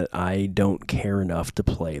understand that I don't care enough to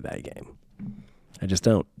play that game. I just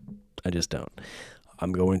don't.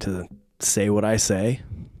 I'm going to say what I say,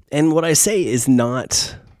 and what I say is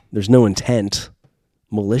not, there's no intent,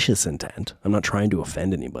 malicious intent. I'm not trying to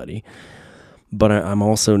offend anybody, but I'm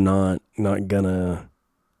also not gonna,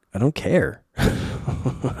 I don't care.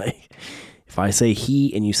 Like, if I say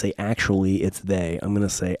he and you say actually, it's they, I'm going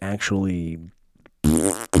to say actually.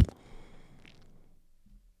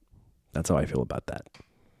 That's how I feel about that.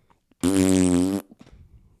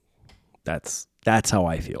 That's how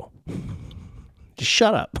I feel. Just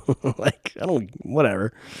shut up. Like,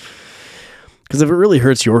 whatever. Because if it really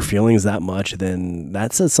hurts your feelings that much, then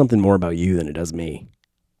that says something more about you than it does me.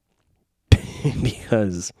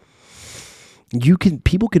 Because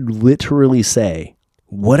people could literally say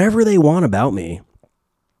whatever they want about me,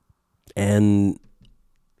 and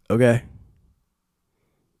okay,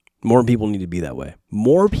 more people need to be that way.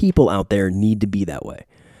 More people out there need to be that way,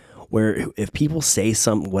 where if people say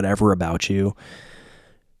whatever about you,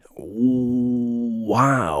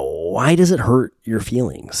 wow, why does it hurt your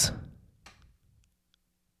feelings?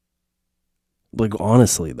 Like,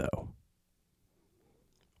 honestly though,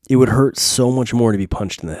 it would hurt so much more to be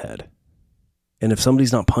punched in the head. And if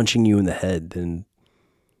somebody's not punching you in the head, then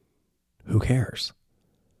who cares?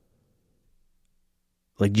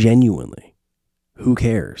 Like, genuinely, who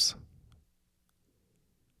cares?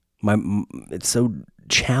 It's so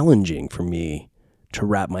challenging for me to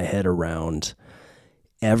wrap my head around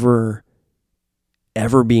ever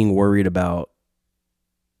being worried about,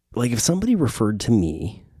 like, if somebody referred to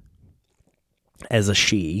me as a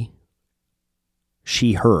she,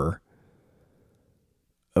 her,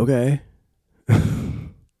 okay.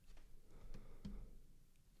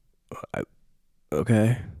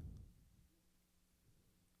 Okay.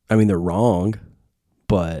 I mean, they're wrong,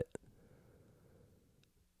 but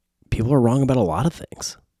people are wrong about a lot of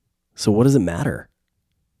things. So what does it matter?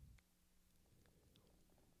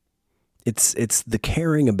 It's the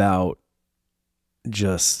caring about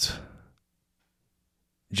just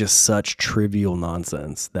such trivial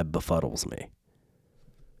nonsense that befuddles me.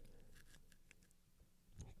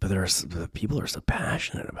 But the people are so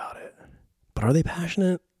passionate about it. But are they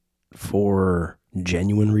passionate for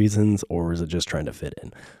genuine reasons, or is it just trying to fit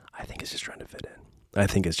in? I think it's just trying to fit in. I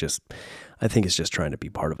think it's just trying to be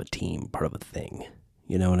part of a team, part of a thing.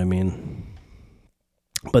 You know what I mean?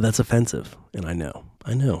 But that's offensive, and I know.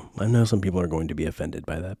 I know some people are going to be offended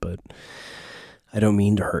by that, but I don't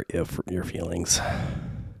mean to hurt your feelings.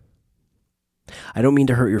 I don't mean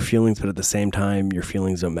to hurt your feelings, but at the same time, your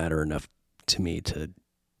feelings don't matter enough to me to,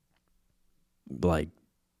 like,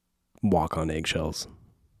 walk on eggshells.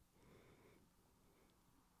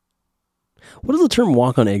 What does the term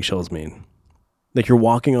walk on eggshells mean? Like you're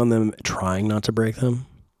walking on them trying not to break them?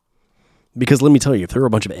 Because let me tell you, if there were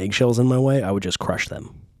a bunch of eggshells in my way, I would just crush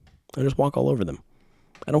them. I just walk all over them.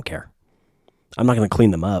 I don't care. I'm not going to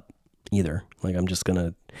clean them up either. Like I'm just going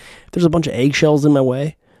to, if there's a bunch of eggshells in my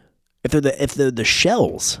way, if they're the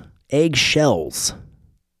shells, eggshells,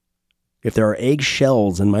 if there are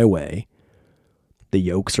eggshells in my way, the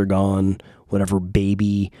yolks are gone, whatever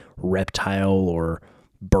baby reptile or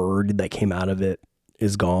bird that came out of it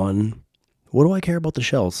is gone. What do I care about the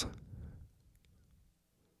shells?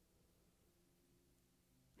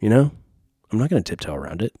 You know, I'm not going to tiptoe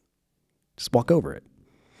around it. Just walk over it.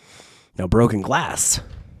 Now, broken glass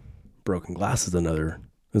is another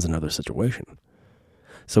situation.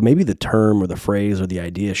 So maybe the term or the phrase or the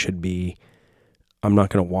idea should be, I'm not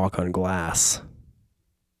going to walk on glass,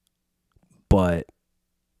 but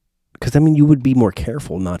because you would be more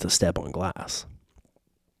careful not to step on glass.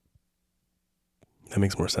 That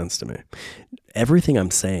makes more sense to me. Everything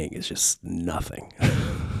I'm saying is just nothing.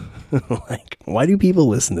 Like, why do people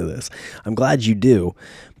listen to this? I'm glad you do,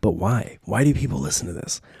 but why? Why do people listen to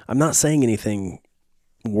this? I'm not saying anything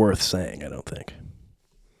worth saying, I don't think.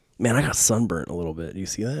 Man, I got sunburnt a little bit. Do you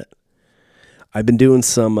see that? I've been doing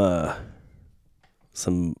a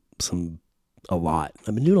lot.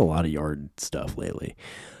 I've been doing a lot of yard stuff lately.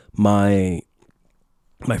 My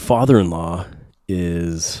father-in-law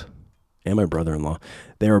and my brother-in-law,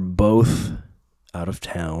 they are both out of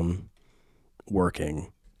town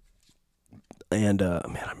working. And,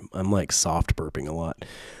 man, I'm like soft burping a lot.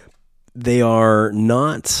 They are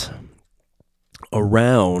not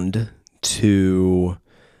around to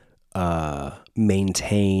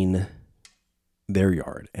maintain their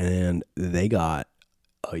yard. And they got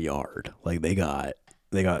a yard. Like they got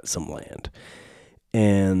some land.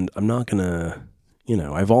 And I'm not going to,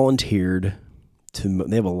 I volunteered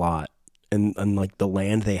they have a lot. And like the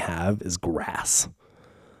land they have is grass.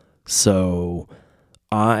 So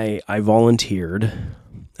I volunteered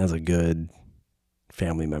as a good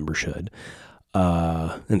family member should.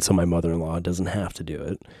 And so my mother-in-law doesn't have to do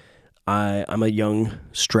it. I'm a young,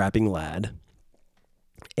 strapping lad,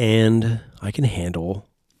 and I can handle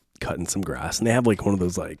cutting some grass. And they have like one of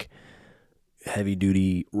those like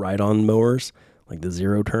heavy-duty ride-on mowers, like the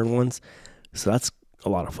zero-turn ones. So that's a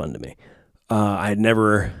lot of fun to me. I had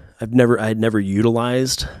never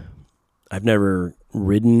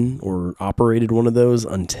ridden or operated one of those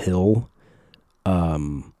until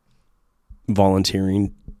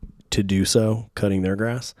volunteering to do so, cutting their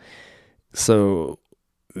grass. So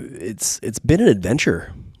it's been an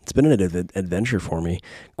adventure. It's been an adventure for me.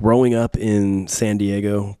 Growing up in San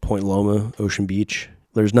Diego, Point Loma, Ocean Beach,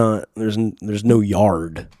 there's no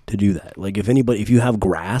yard to do that. Like if you have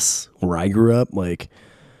grass where I grew up, like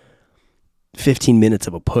 15 minutes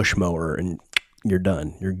of a push mower and you're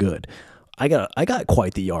done. You're good. I got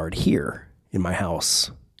quite the yard here in my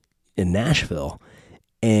house in Nashville,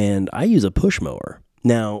 and I use a push mower.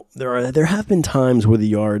 Now, there have been times where the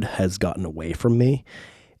yard has gotten away from me,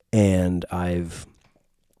 and I've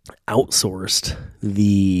outsourced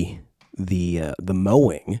the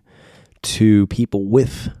mowing to people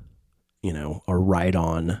with, a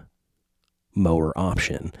ride-on mower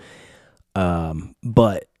option.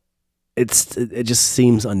 But it just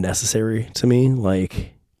seems unnecessary to me.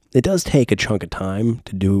 Like, it does take a chunk of time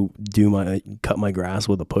to cut my grass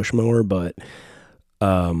with a push mower, but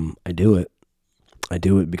I do it. I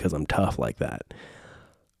do it because I'm tough like that.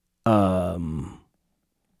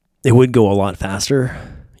 It would go a lot faster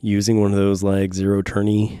using one of those like zero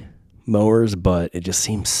turny mowers, but it just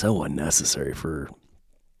seems so unnecessary I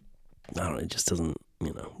don't know, it just doesn't,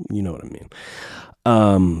 you know what I mean.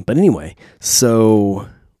 But anyway, so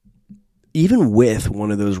even with one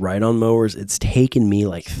of those ride-on mowers, it's taken me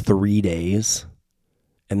like 3 days,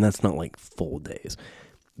 and that's not like full days,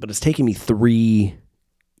 but it's taken me three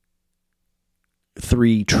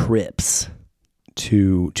trips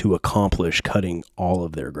to accomplish cutting all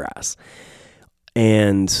of their grass.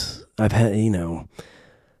 And I've had,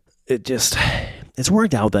 it's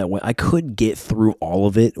worked out that way. I could get through all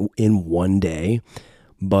of it in one day,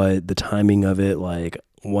 but the timing of it, like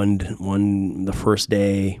the first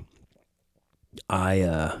day,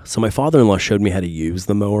 so my father-in-law showed me how to use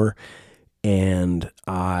the mower, and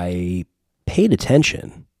I paid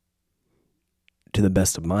attention to the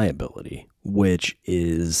best of my ability, which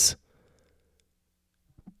is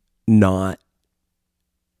not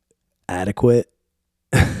adequate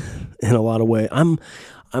in a lot of ways. I'm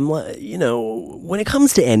like, when it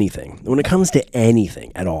comes to anything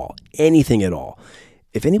at all,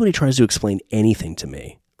 if anybody tries to explain anything to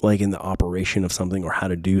me, like in the operation of something or how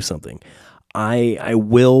to do something,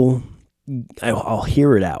 I'll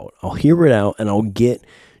hear it out. And I'll get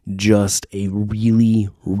just a really,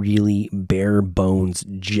 really bare bones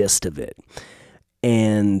gist of it.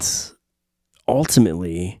 And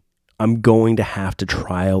ultimately, I'm going to have to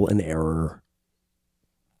trial and error,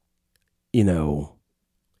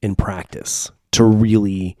 in practice to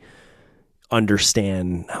really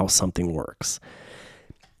understand how something works.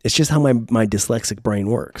 It's just how my dyslexic brain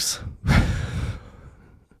works.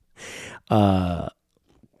 But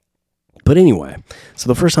anyway, so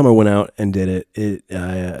the first time I went out and did it,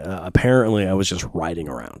 apparently I was just riding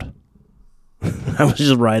around. I was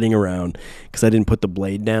just riding around because I didn't put the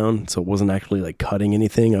blade down, so it wasn't actually like cutting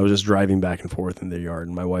anything. I was just driving back and forth in the yard,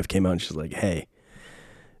 and my wife came out and she's like, "Hey,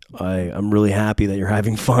 I'm really happy that you're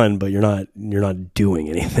having fun, but you're not doing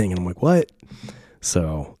anything." And I'm like, "What?"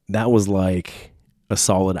 So that was like a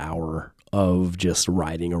solid hour of just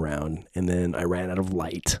riding around, and then I ran out of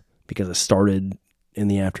light because I started in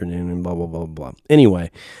the afternoon and blah blah blah blah.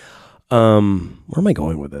 Anyway, where am I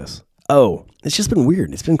going with this? Oh, it's just been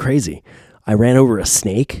weird. It's been crazy. I ran over a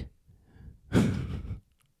snake. It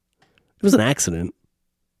was an accident,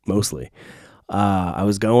 mostly. I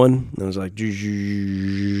was going, and I was like,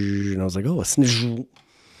 and I was like, oh, a snake.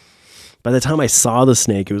 By the time I saw the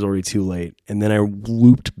snake, it was already too late. And then I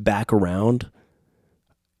looped back around,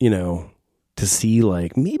 to see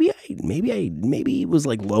like, maybe it was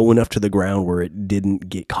like low enough to the ground where it didn't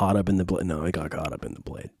get caught up in the blade. No, it got caught up in the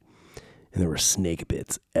blade. And there were snake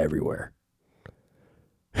bits everywhere.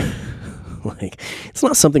 Like, it's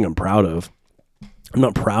not something I'm proud of. I'm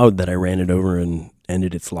not proud that I ran it over and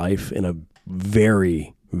ended its life in a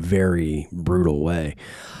very, very brutal way.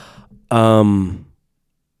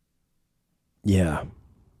 Yeah.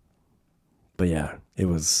 But yeah, it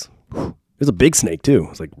was a big snake too. It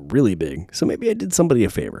was like really big. So maybe I did somebody a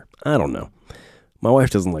favor. I don't know. My wife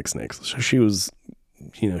doesn't like snakes. So she was,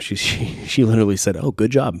 she literally said, "Oh, good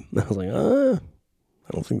job." I was like, I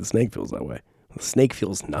don't think the snake feels that way. The snake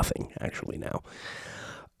feels nothing actually now.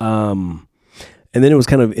 And then it was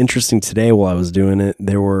kind of interesting today while I was doing it.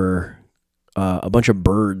 There were a bunch of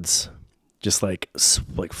birds just like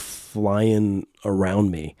flying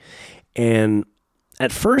around me. And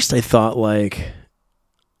at first I thought like,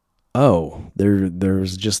 oh,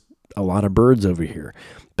 there's just a lot of birds over here.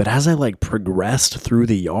 But as I like progressed through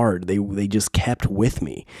the yard, they just kept with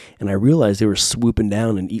me. And I realized they were swooping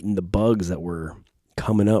down and eating the bugs that were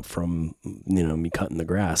coming up from, me cutting the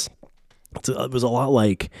grass. So it was a lot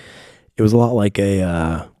like a,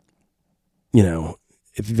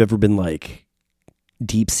 if you've ever been like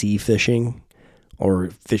deep sea fishing or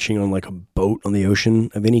fishing on like a boat on the ocean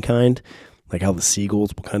of any kind, like how the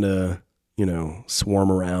seagulls will kind of,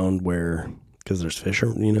 swarm around because there's fish,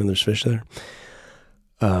 there's fish there.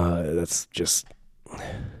 That's just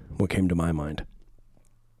what came to my mind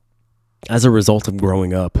as a result of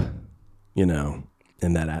growing up, in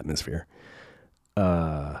that atmosphere.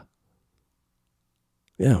 Yeah,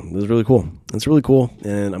 it was really cool. It's really cool.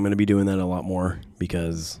 And I'm going to be doing that a lot more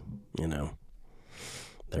because,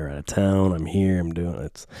 they're out of town. I'm here. I'm doing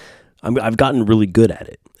it. I've gotten really good at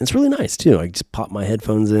it. It's really nice too. I just pop my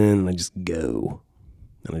headphones in and I just go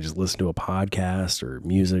and I just listen to a podcast or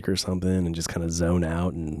music or something and just kind of zone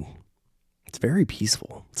out. And it's very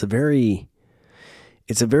peaceful. It's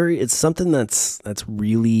something that's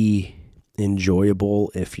really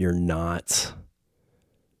enjoyable if you're not,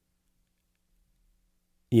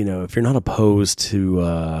 if you're not opposed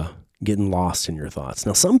to getting lost in your thoughts.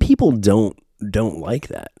 Now, some people don't like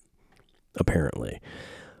that, apparently.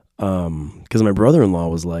 Because my brother-in-law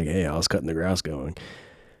was like, "Hey, I was cutting the grass going,"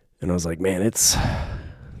 and I was like, "Man, it's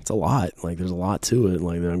a lot. Like, there's a lot to it.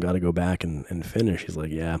 Like, then I've got to go back and finish." He's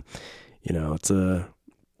like, "Yeah, it's a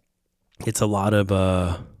lot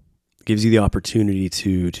of gives you the opportunity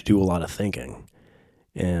to do a lot of thinking."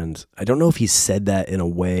 And I don't know if he said that in a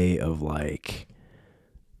way of like,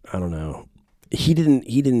 I don't know. He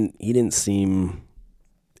didn't seem.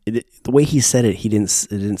 The way he said it, it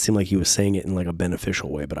didn't seem like he was saying it in like a beneficial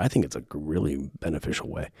way, but I think it's a really beneficial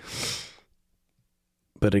way.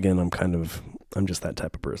 But again, I'm just that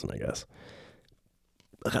type of person, I guess.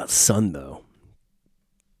 I got sun though.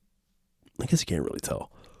 I guess you can't really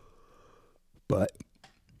tell, but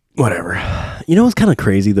whatever. What's kind of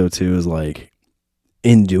crazy though too is like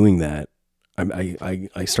in doing that,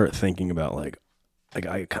 I start thinking about like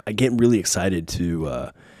I get really excited to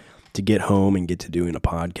to get home and get to doing a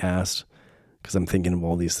podcast, because I'm thinking of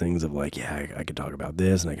all these things of like, yeah, I could talk about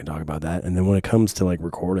this and I can talk about that. And then when it comes to like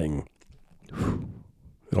recording,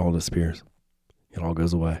 it all disappears. It all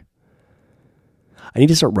goes away. I need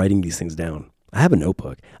to start writing these things down. I have a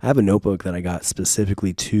notebook. I have a notebook that I got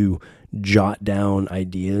specifically to jot down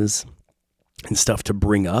ideas and stuff to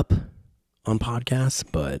bring up on podcasts,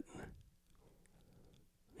 but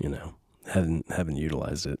haven't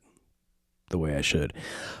utilized it the way I should.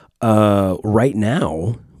 Right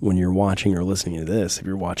now, when you're watching or listening to this, if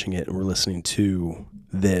you're watching it and we're listening to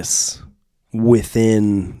this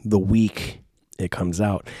within the week it comes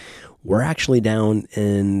out, we're actually down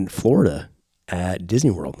in Florida at Disney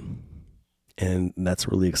World, and that's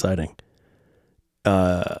really exciting.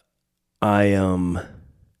 I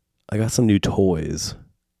got some new toys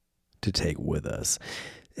to take with us.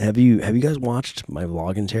 Have you guys watched my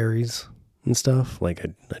vloggentaries and stuff? Like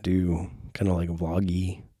I do kind of like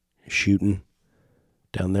vloggy shooting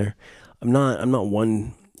down there. I'm not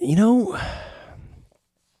one,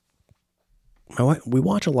 my wife, we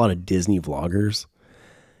watch a lot of Disney vloggers,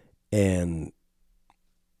 and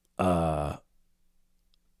I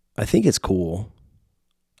think it's cool.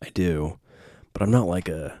 I do, but I'm not like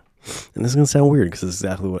and this is gonna sound weird because it's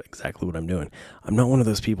exactly what I'm doing. I'm not one of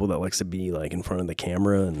those people that likes to be like in front of the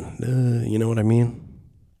camera and you know what I mean?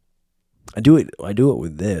 I do it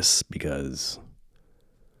with this because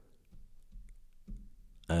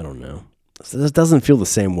I don't know. This doesn't feel the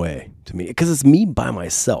same way to me because it's me by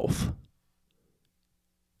myself.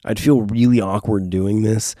 I'd feel really awkward doing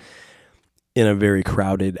this in a very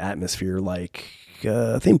crowded atmosphere like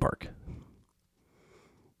a theme park.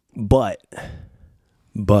 But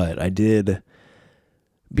I did,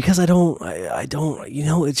 because I don't,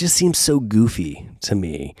 it just seems so goofy to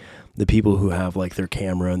me. The people who have like their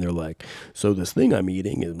camera and they're like, so this thing I'm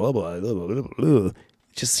eating is blah, blah, blah, blah, blah, blah. It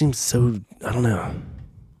just seems so, I don't know.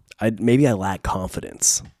 Maybe I lack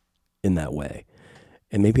confidence in that way.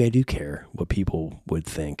 And maybe I do care what people would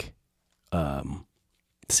think,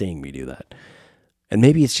 seeing me do that. And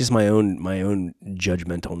maybe it's just my own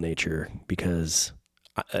judgmental nature, because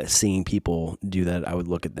seeing people do that, I would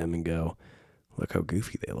look at them and go, look how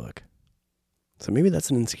goofy they look. So maybe that's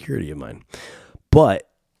an insecurity of mine. But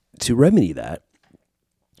to remedy that,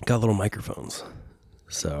 got little microphones.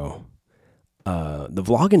 So the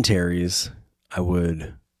vloggentaries, I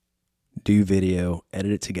would do video,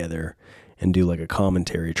 edit it together, and do like a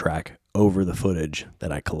commentary track over the footage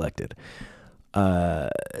that I collected.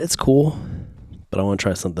 It's cool, but I want to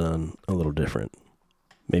try something a little different.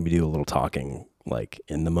 Maybe do a little talking like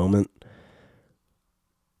in the moment.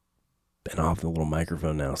 And I'll have the little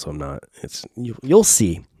microphone now, so I'm not, you'll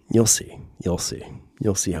see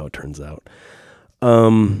how it turns out.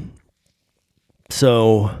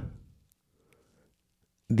 So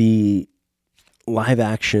the live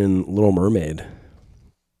action Little Mermaid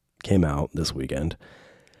came out this weekend,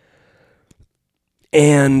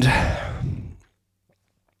 and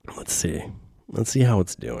let's see how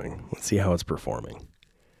it's doing. Let's see how it's performing.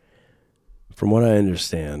 From what I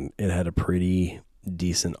understand, it had a pretty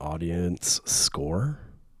decent audience score.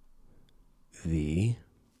 The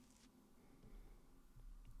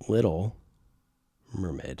Little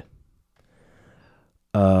Mermaid.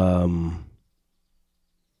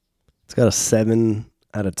 It's got a 7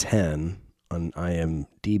 out of 10 on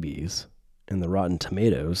IMDb's, and the Rotten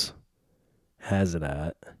Tomatoes has it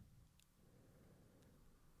at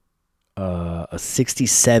a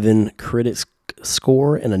 67 critics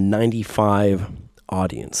score and a 95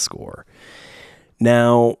 audience score.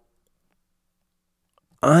 Now,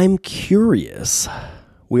 I'm curious.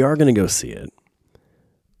 We are going to go see it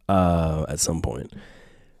at some point.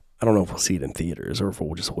 I don't know if we'll see it in theaters or if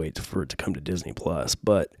we'll just wait for it to come to Disney Plus,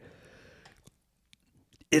 but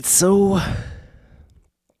it's so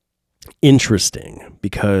interesting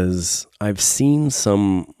because I've seen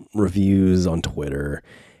some reviews on Twitter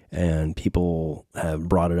and people have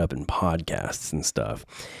brought it up in podcasts and stuff.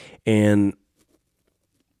 And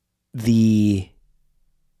the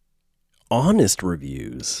honest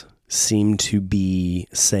reviews seem to be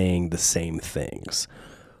saying the same things,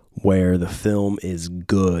 where the film is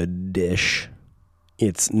good-ish.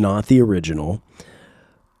 It's not the original.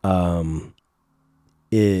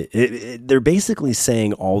 They're basically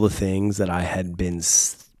saying all the things that I had been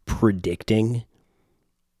predicting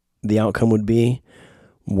the outcome would be,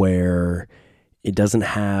 where it doesn't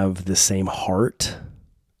have the same heart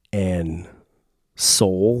and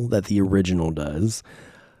soul that the original does.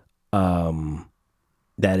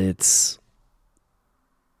 That it's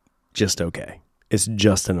just okay. It's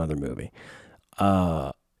just another movie.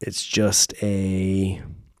 It's just a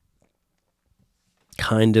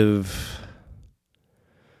kind of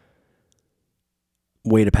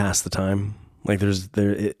way to pass the time. Like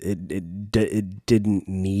it didn't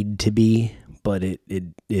need to be, but it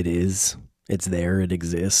is. It's there. It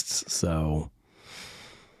exists. So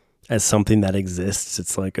as something that exists,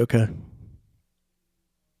 it's like, okay,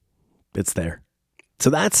 it's there. So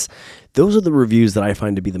those are the reviews that I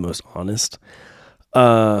find to be the most honest.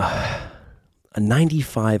 A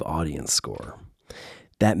 95 audience score.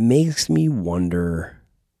 That makes me wonder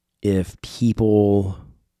if people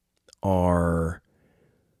are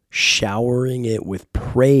showering it with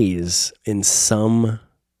praise in some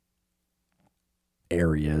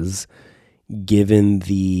areas, given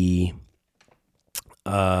the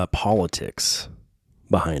politics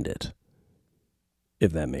behind it,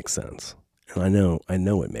 if that makes sense. And I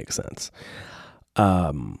know it makes sense.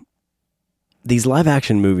 These live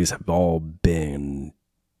action movies have all been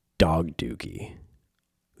dog dookie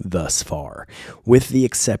thus far, with the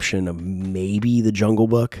exception of maybe The Jungle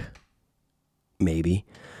Book, maybe,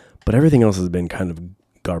 but everything else has been kind of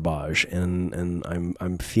garbage, and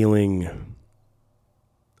I'm feeling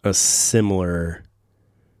a similar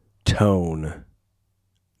tone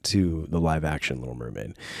to the live action Little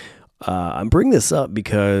Mermaid. I'm bringing this up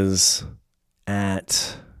because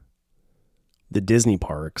at the Disney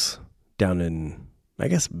parks down in, I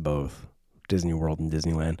guess, both Disney World and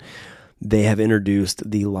Disneyland, they have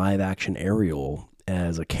introduced the live action Ariel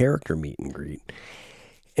as a character meet and greet.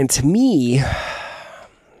 And to me, I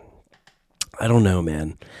don't know,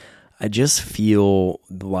 man. I just feel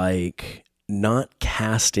like not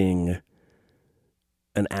casting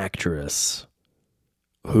an actress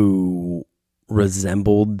who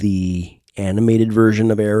resembled the animated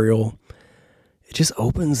version of Ariel, it just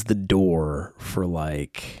opens the door for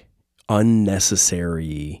like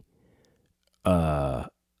unnecessary,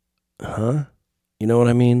 you know what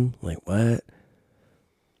I mean? Like, what?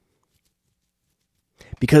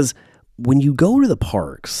 Because when you go to the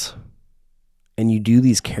parks and you do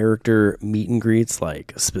these character meet and greets,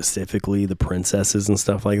 like specifically the princesses and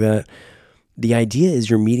stuff like that, the idea is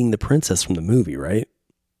you're meeting the princess from the movie, right?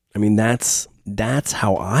 I mean, that's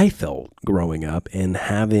how I felt growing up, and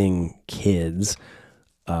having kids,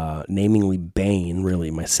 namely Bane,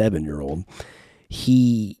 really my 7-year-old,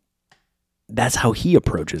 that's how he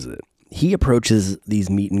approaches it. He approaches these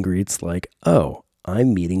meet and greets like, oh,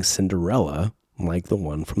 I'm meeting Cinderella like the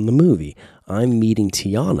one from the movie. I'm meeting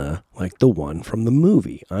Tiana like the one from the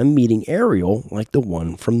movie. I'm meeting Ariel like the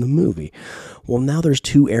one from the movie. Well, now there's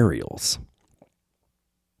 2 Ariels.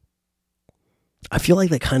 I feel like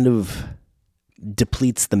that kind of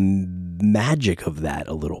depletes the magic of that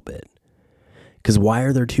a little bit. Because why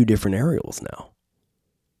are there 2 different Ariels now?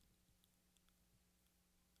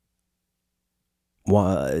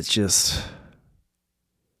 Why? It's just...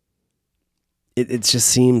 It just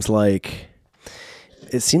seems like...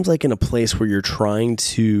 It seems like in a place where you're trying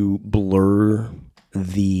to blur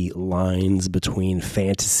the lines between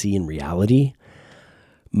fantasy and reality,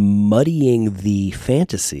 muddying the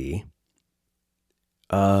fantasy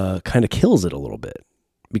kind of kills it a little bit,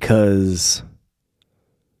 because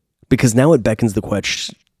now it beckons the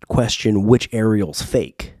question, which Ariel's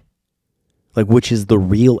fake? Like, which is the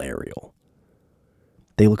real Ariel?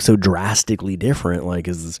 They look so drastically different. Like,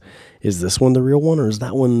 is this one the real one, or is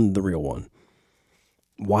that one the real one?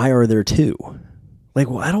 Why are there 2? Like,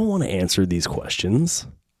 well, I don't want to answer these questions.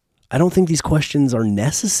 I don't think these questions are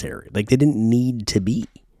necessary. Like, they didn't need to be.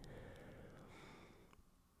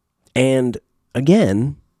 And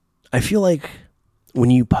again, I feel like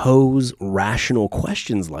when you pose rational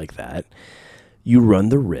questions like that, you run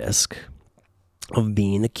the risk of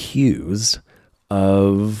being accused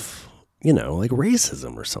of, like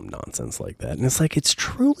racism or some nonsense like that. And it's like, it's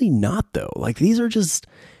truly not, though. Like, these are just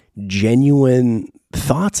genuine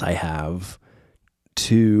thoughts I have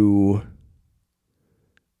to...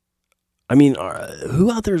 I mean,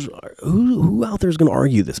 who out there's going to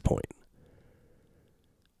argue this point?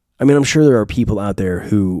 I mean, I'm sure there are people out there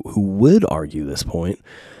who would argue this point,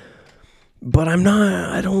 but I'm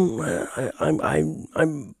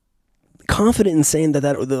confident in saying that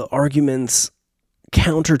the arguments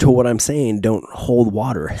counter to what I'm saying don't hold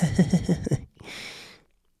water.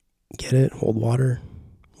 Get it? Hold water?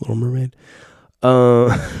 Little Mermaid.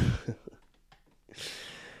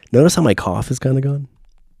 Notice how my cough is kind of gone?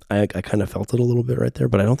 I kind of felt it a little bit right there,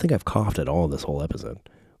 but I don't think I've coughed at all this whole episode,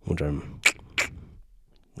 which I'm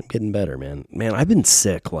getting better, man. Man, I've been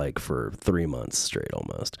sick like for 3 months straight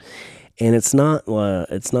almost. And it's not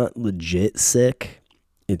legit sick.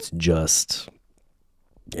 It's just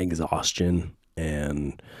exhaustion,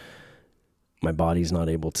 and my body's not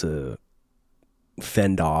able to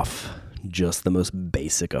fend off just the most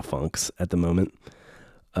basic of funks at the moment.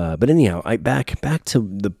 But anyhow, back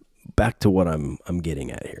to what I'm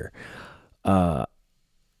getting at here.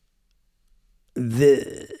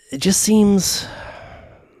 It just seems,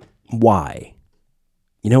 why?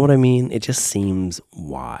 You know what I mean? It just seems,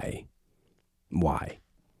 why?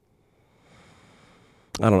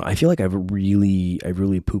 I don't know. I feel like I've really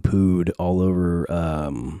poo-pooed all over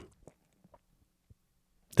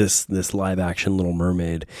this live action Little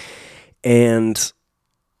Mermaid, and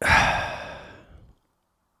I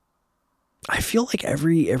feel like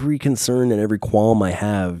every concern and every qualm I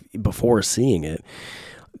have before seeing it,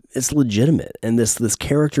 it's legitimate. And this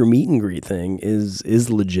character meet and greet thing is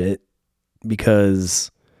legit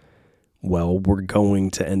because, well, we're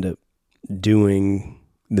going to end up doing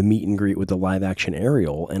the meet and greet with the live action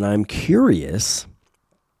Ariel, and I'm curious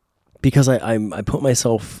because I put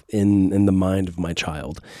myself in the mind of my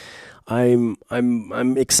child. I'm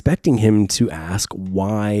expecting him to ask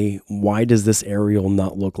why does this Ariel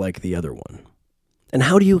not look like the other one? And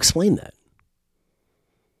how do you explain that?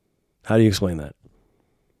 How do you explain that?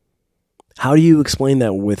 How do you explain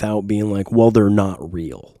that without being like, well, they're not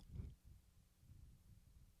real?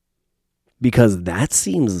 Because that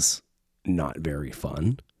seems not very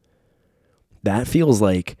fun. That feels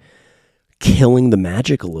like killing the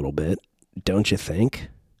magic a little bit, don't you think?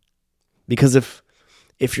 Because if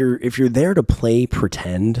you're there to play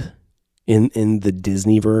pretend in the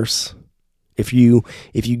Disneyverse, if you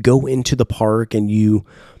go into the park and you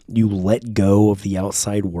let go of the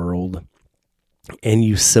outside world and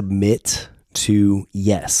you submit to,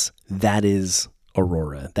 yes, that is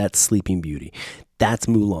Aurora, that's Sleeping Beauty, that's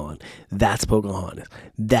Mulan, that's Pocahontas,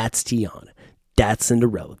 that's Tiana, that's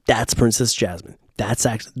Cinderella, that's Princess Jasmine, that's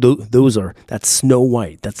that's Snow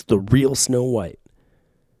White, that's the real Snow White.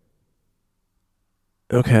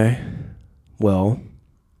 Okay, well,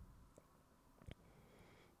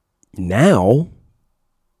 now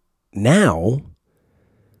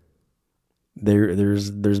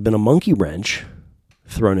there's been a monkey wrench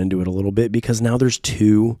thrown into it a little bit because now there's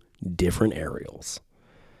two different Ariels.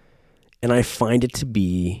 And I find it to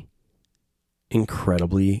be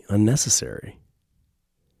incredibly unnecessary.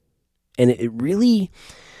 And it really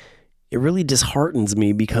disheartens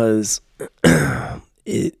me because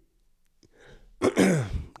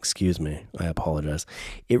excuse me, I apologize.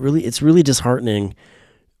 It's really disheartening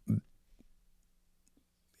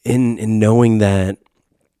in knowing that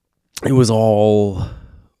it was all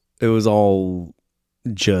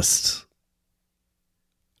just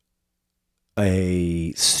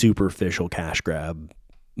a superficial cash grab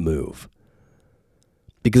move.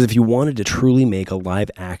 Because if you wanted to truly make a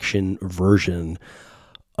live action version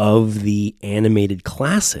of the animated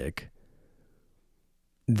classic,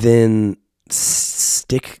 then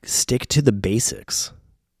stick to the basics.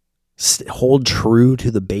 Hold true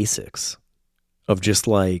to the basics of just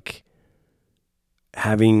like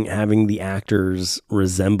having the actors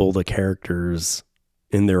resemble the characters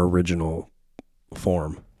in their original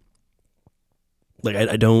form. Like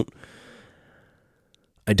I don't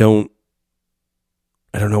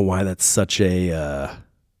know why that's such a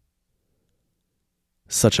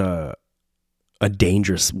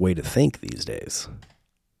dangerous way to think these days.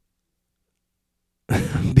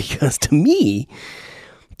 Because to me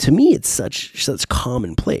it's such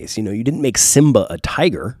commonplace. You know, you didn't make Simba a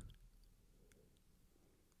tiger.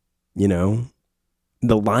 You know,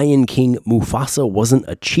 the Lion King Mufasa wasn't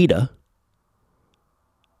a cheetah.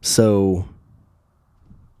 So,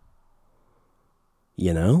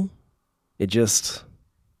 you know, it just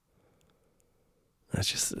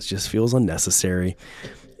feels unnecessary,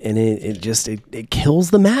 and it kills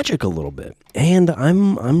the magic a little bit. And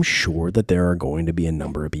I'm sure that there are going to be a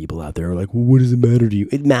number of people out there who are like, well, what does it matter to you?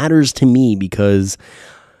 It matters to me because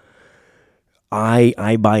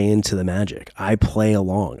I buy into the magic. I play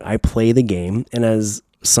along. I play the game, and as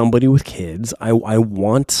somebody with kids, I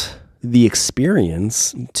want the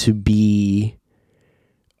experience to be.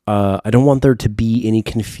 I don't want there to be any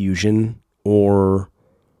confusion or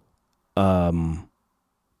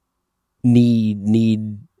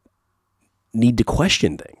need to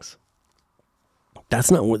question things.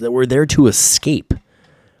 That's not what we're there to escape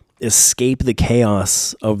the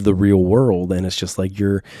chaos of the real world. And it's just like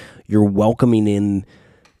you're welcoming in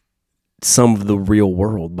some of the real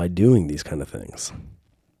world by doing these kind of things.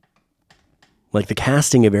 Like the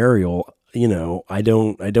casting of Ariel, you know, I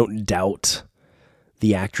don't doubt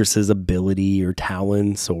the actress's ability or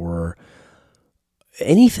talents or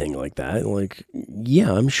anything like that. Like,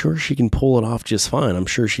 yeah, I'm sure she can pull it off just fine. I'm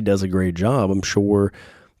sure she does a great job. I'm sure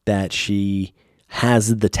that she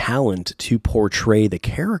has the talent to portray the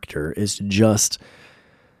character. It's just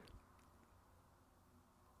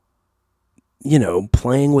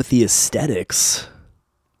playing with the aesthetics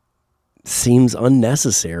seems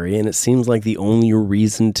unnecessary, and it seems like the only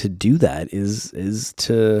reason to do that is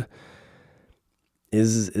to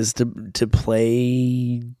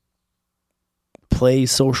play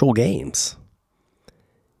social games.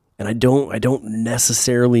 And I don't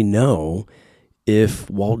necessarily know if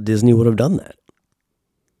Walt Disney would have done that.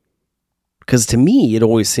 Because to me, it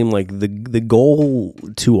always seemed like the goal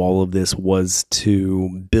to all of this was to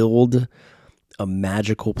build a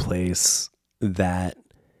magical place that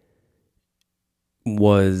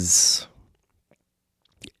was,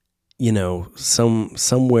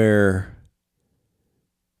 somewhere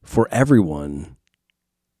for everyone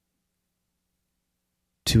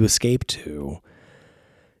to escape to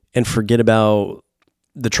and forget about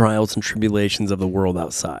the trials and tribulations of the world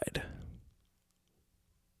outside.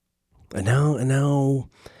 And now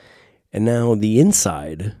the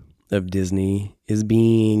inside of Disney is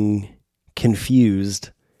being confused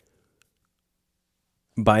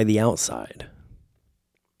by the outside.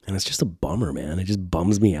 And it's just a bummer, man. It just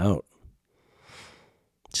bums me out.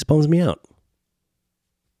 It just bums me out.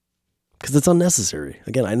 Because it's unnecessary.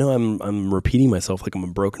 Again, I know I'm repeating myself like I'm a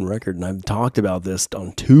broken record, and I've talked about this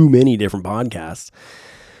on too many different podcasts.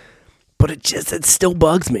 But it still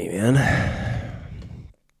bugs me, man.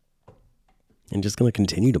 And just going to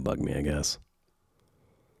continue to bug me, I guess.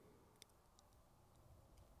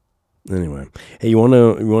 Anyway, hey, you want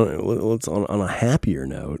to let's on a happier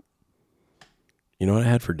note. You know what I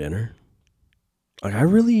had for dinner? Like I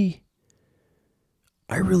really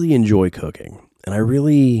enjoy cooking, and I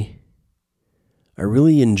really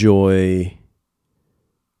enjoy,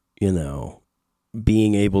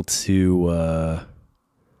 being able to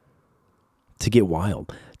get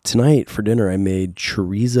wild. Tonight for dinner, I made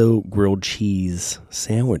chorizo grilled cheese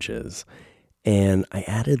sandwiches, and I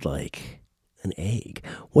added like an egg.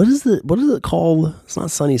 What is it called? It's not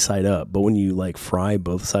sunny side up, but when you like fry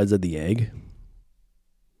both sides of the egg,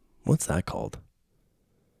 what's that called?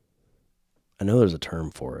 I know there's a term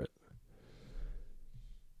for it.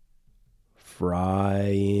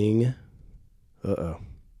 Frying. I'm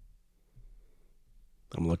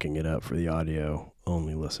looking it up for the audio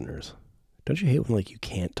only listeners. Don't you hate when like you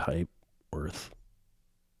can't type worth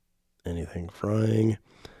anything? Frying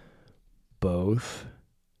both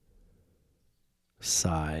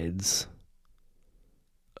sides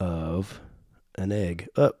of an egg.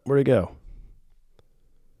 Where'd it go?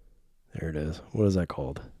 There it is. What is that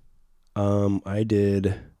called? I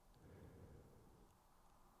did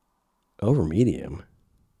over medium.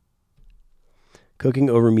 Cooking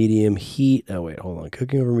over medium heat. Oh, wait, hold on.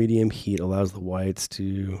 Cooking over medium heat allows the whites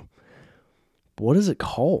to... What is it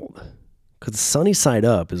called? Because sunny side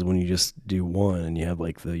up is when you just do one and you have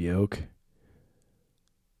like the yolk.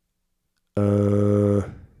 Oh,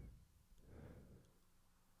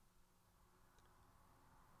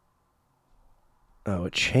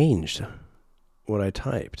 it changed what I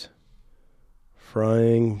typed.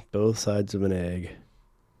 Frying both sides of an egg.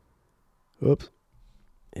 Whoops.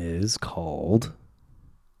 Is called...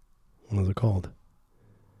 What is it called?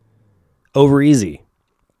 Over easy.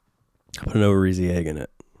 I put an over easy egg in it.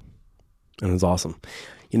 And it was awesome.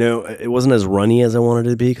 It wasn't as runny as I wanted it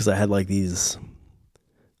to be because I had like these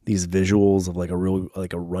visuals of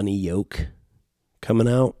like a runny yolk coming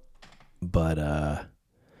out. But the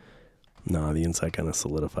inside kind of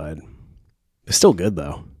solidified. It's still good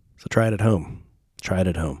though. So try it at home.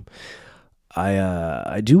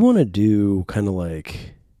 I do want to do kind of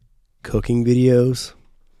like cooking videos,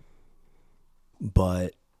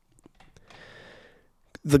 but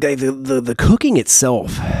the cooking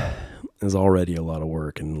itself is already a lot of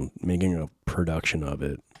work, and making a production of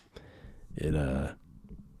it, I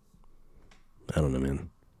don't know,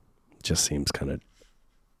 man. It just seems kind of,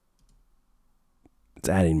 it's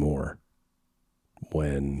adding more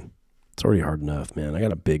when it's already hard enough, man. I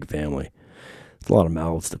got a big family. It's a lot of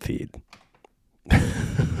mouths to feed.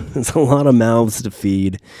 It's a lot of mouths to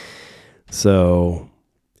feed. So,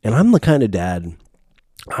 and I'm the kind of dad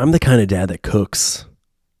that cooks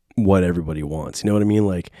what everybody wants. You know what I mean?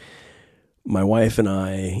 Like my wife and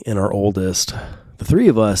I and our oldest, the three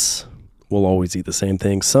of us will always eat the same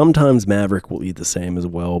thing. Sometimes Maverick will eat the same as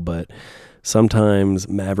well, but sometimes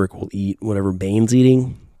Maverick will eat whatever Bane's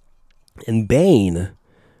eating. And Bane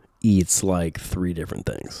eats like 3 different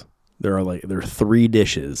things. There are 3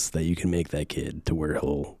 dishes that you can make that kid to where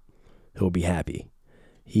he'll be happy.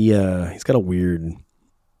 He's got a weird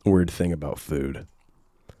thing about food.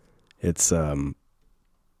 It's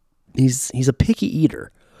he's a picky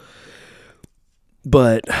eater.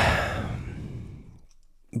 But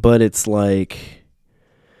it's like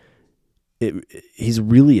he's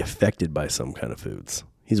really affected by some kind of foods.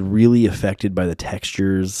 He's really affected by the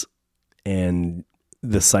textures and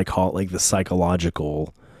the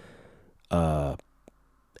psychological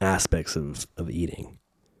aspects of eating.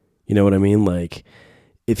 You know what I mean? Like,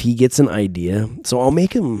 if he gets an idea, so I'll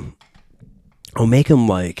make him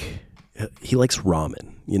like, he likes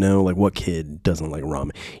ramen. You know, like, what kid doesn't like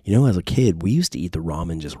ramen? You know, as a kid, we used to eat the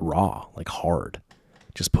ramen just raw, like hard.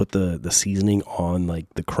 Just put the seasoning on like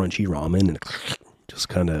the crunchy ramen and just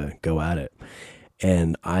kind of go at it.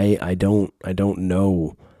 And I don't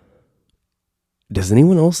know. Does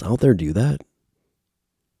anyone else out there do that?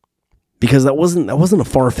 Because that wasn't a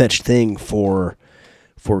far-fetched thing for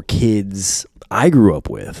kids I grew up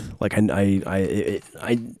with. Like, I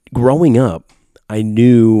growing up, I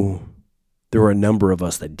knew there were a number of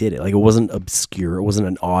us that did it. Like, it wasn't obscure. It wasn't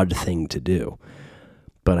an odd thing to do.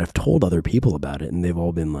 But I've told other people about it, and they've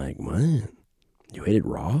all been like, "What? You ate it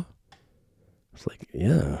raw?" It's like,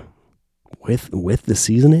 yeah, with the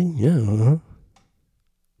seasoning, yeah. Uh-huh.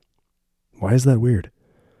 Why is that weird?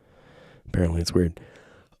 Apparently, it's weird.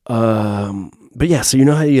 But yeah, so you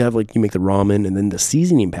know how you have, like, you make the ramen and then the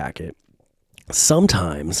seasoning packet.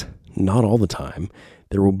 Sometimes, not all the time,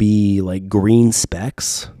 there will be like green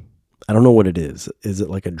specks. I don't know what it is. Is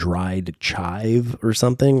it like a dried chive or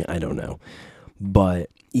something? I don't know. But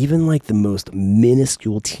even like the most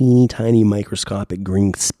minuscule, teeny tiny microscopic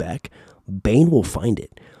green speck, Bane will find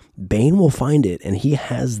it. Bane will find it, and he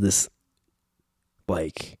has this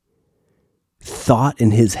like thought in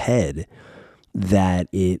his head that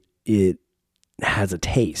it has a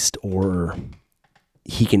taste, or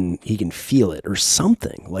he can feel it or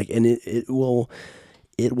something. Like, and it will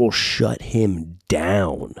shut him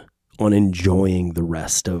down on enjoying the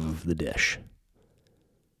rest of the dish.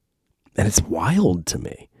 And it's wild to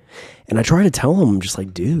me. And I try to tell him, just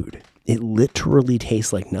like, dude, it literally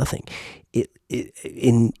tastes like nothing.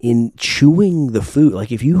 In chewing the food,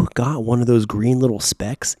 like, if you got one of those green little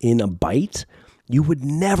specks in a bite, you would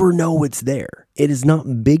never know it's there. It is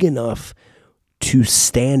not big enough to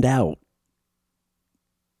stand out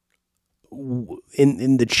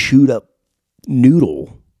in the chewed up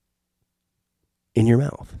noodle in your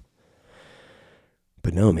mouth.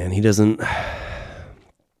 But no, man, he doesn't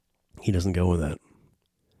go with that.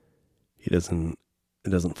 It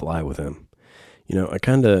doesn't fly with him. You know, I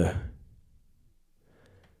kind of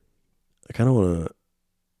want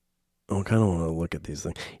to look at these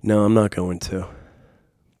things. No, I'm not going to,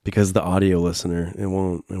 because the audio listener, it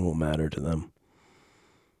won't matter to them.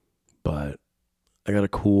 But I got a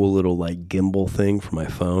cool little like gimbal thing for my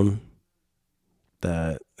phone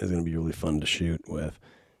that is going to be really fun to shoot with.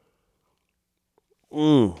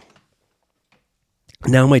 Now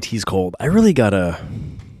my tea's cold. I got the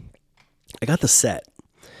set.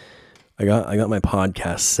 I got my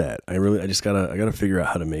podcast set. I gotta figure out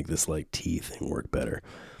how to make this like tea thing work better.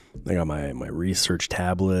 I got my research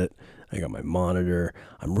tablet. I got my monitor.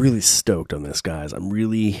 I'm really stoked on this, guys. I'm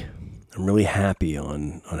really happy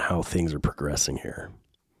on how things are progressing here.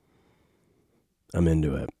 I'm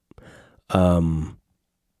into it. How long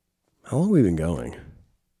have we been going?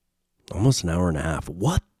 Almost an hour and a half.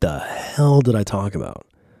 What the hell did I talk about?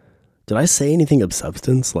 Did I say anything of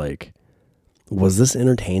substance? Like, was this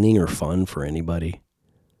entertaining or fun for anybody?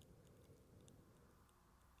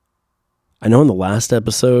 I know in the last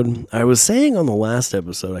episode, I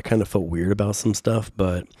kind of felt weird about some stuff,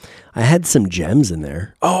 but I had some gems in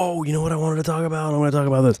there. Oh, you know what I wanted to talk about? I want to talk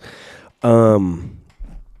about this.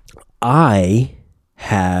 I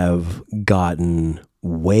have gotten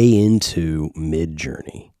way into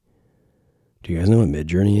Midjourney. Do you guys know what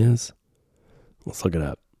Midjourney is? Let's look it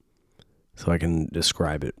up so I can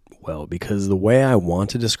describe it well, because the way I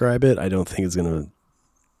want to describe it, I don't think it's going to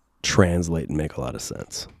translate and make a lot of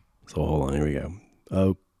sense. So hold on, here we go.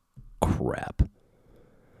 Oh, crap.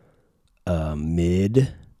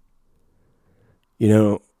 Mid. You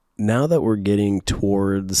know, now that we're getting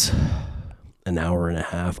towards an hour and a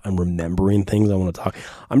half, I'm remembering things I want to talk.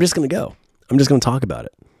 I'm just going to go. I'm just going to talk about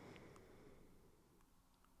it.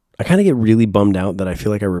 I kind of get really bummed out that I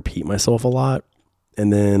feel like I repeat myself a lot.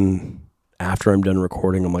 And then after I'm done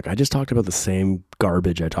recording, I'm like, I just talked about the same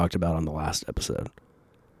garbage I talked about on the last episode.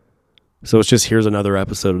 So it's just, here's another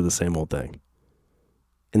episode of the same old thing.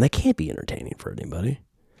 And that can't be entertaining for anybody.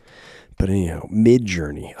 But anyhow,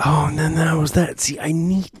 Midjourney. Oh, and then that was that. See, I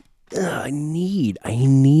need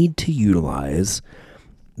to utilize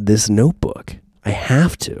this notebook. I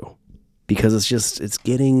have to, because it's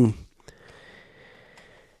getting,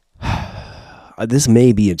 this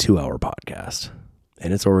may be a 2-hour podcast,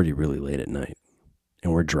 and it's already really late at night,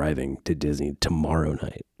 and we're driving to Disney tomorrow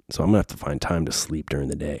night. So I'm going to have to find time to sleep during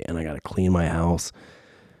the day, and I got to clean my house.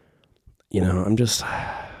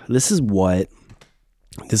 This is what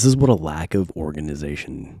a lack of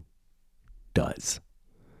organization does.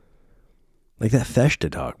 Like that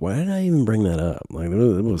Feshta talk. Why did I even bring that up? Like, it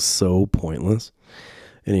was so pointless.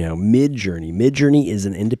 Anyhow, Midjourney. Midjourney is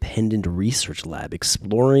an independent research lab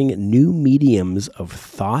exploring new mediums of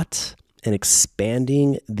thought and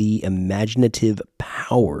expanding the imaginative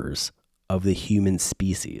powers of the human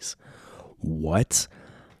species. What?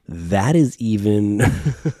 That is even...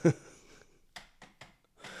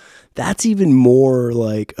 That's even more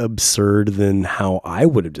like absurd than how I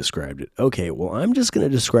would have described it. Okay, well, I'm just going to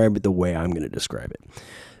describe it the way I'm going to describe it.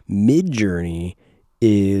 Midjourney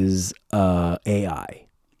is AI.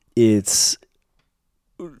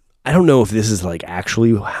 I don't know if this is like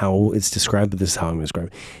actually how it's described, but this is how I'm going to describe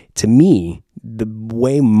it. To me, the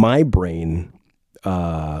way my brain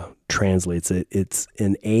translates it, it's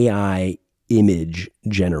an AI image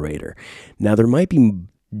generator. Now, there might be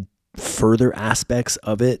further aspects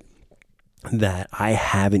of it that I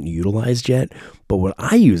haven't utilized yet, but what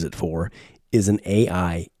I use it for is an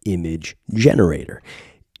AI image generator.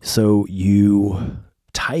 So you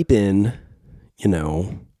type in,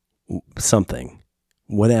 something,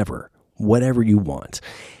 whatever you want,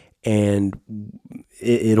 and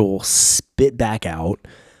it'll spit back out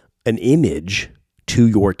an image to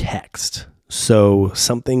your text. So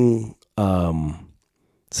some of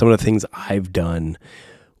the things I've done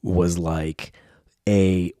was like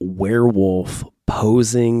a werewolf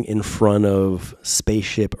posing in front of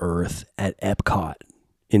Spaceship Earth at Epcot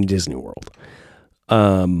in Disney World.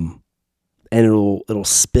 And it'll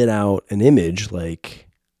spit out an image like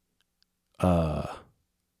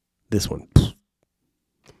this one.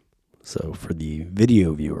 So for the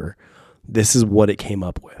video viewer, this is what it came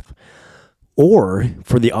up with. Or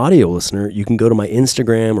for the audio listener, you can go to my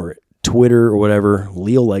Instagram or Twitter or whatever,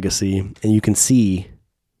 Leo Legacy, and you can see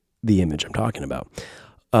the image I'm talking about.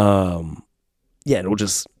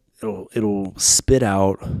 It'll spit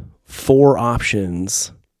out 4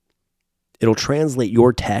 options. It'll translate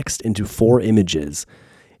your text into 4 images,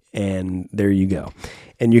 and there you go.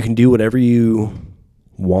 And you can do whatever you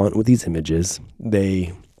want with these images.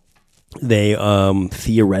 They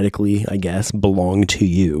theoretically, I guess, belong to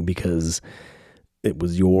you because it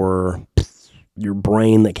was your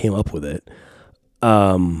brain that came up with it.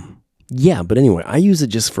 Yeah, but anyway, I use it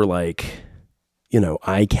just for like,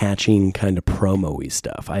 eye-catching kind of promo-y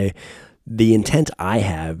stuff. The intent I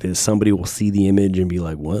have is somebody will see the image and be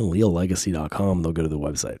like, well, leolegacy.com, and they'll go to the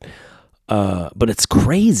website. But it's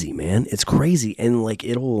crazy, man. It's crazy. And like,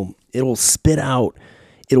 it'll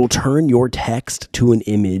turn your text to an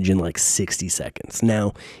image in like 60 seconds.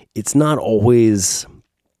 Now, it's not always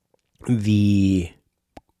a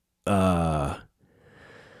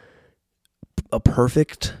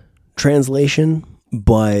perfect translation,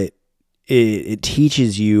 but it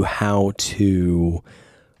teaches you how to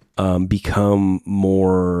become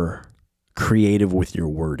more creative with your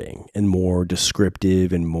wording and more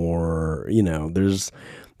descriptive and more,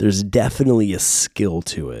 there's definitely a skill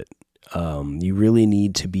to it. You really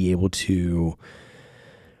need to be able to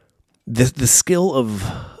the skill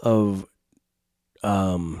of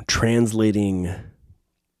translating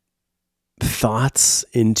thoughts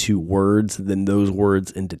into words, then those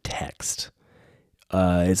words into text.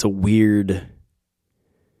 It's a weird.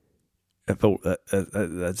 I thought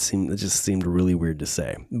that just seemed really weird to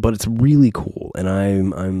say, but it's really cool, and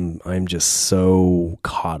I'm just so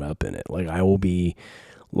caught up in it. Like, I will be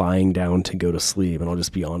lying down to go to sleep, and I'll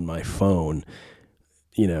just be on my phone,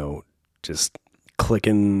 just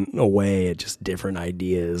clicking away at just different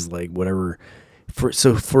ideas, like whatever. For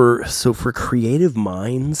creative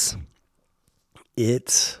minds,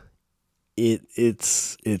 it's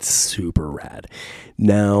super rad.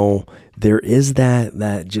 Now, there is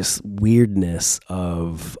that just weirdness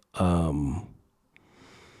of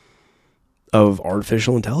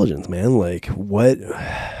artificial intelligence, man. Like, what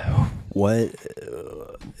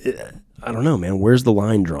I don't know, man. Where's the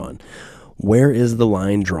line drawn? Where is the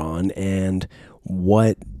line drawn? And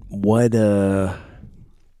what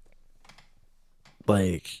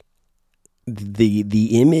like the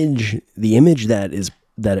image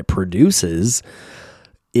that it produces,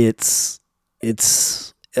 it's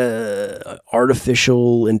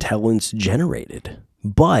artificial intelligence generated,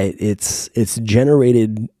 but it's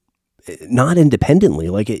generated not independently.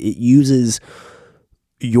 Like, it uses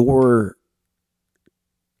your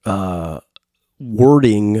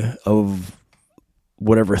wording of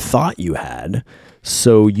whatever thought you had,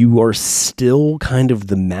 so you are still kind of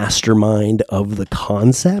the mastermind of the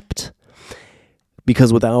concept,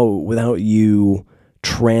 because without you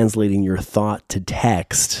translating your thought to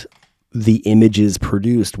text, the images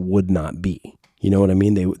produced would not be. You know what I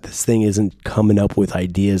mean? This thing isn't coming up with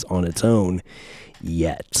ideas on its own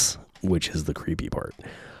yet, which is the creepy part.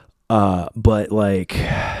 But like,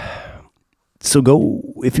 so go,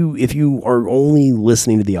 if you are only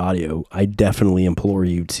listening to the audio, I definitely implore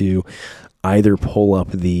you to either pull up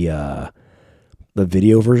the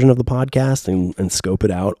video version of the podcast and scope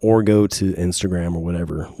it out, or go to Instagram or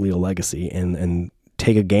whatever, Leo Legacy, and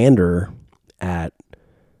take a gander at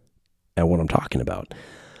what I'm talking about.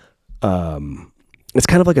 It's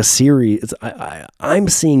kind of like a series. I'm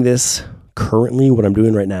seeing this currently, what I'm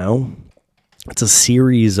doing right now. It's a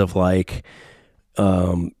series of like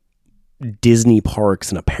Disney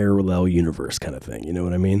parks in a parallel universe kind of thing. You know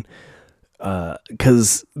what I mean?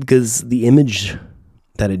 Because the image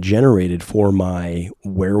that it generated for my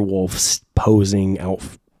werewolf posing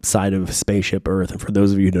outside of Spaceship Earth, and for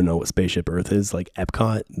those of you who don't know what Spaceship Earth is, like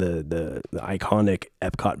Epcot, the iconic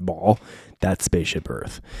Epcot ball, that's Spaceship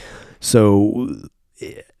Earth. So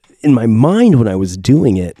in my mind when I was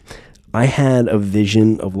doing it, I had a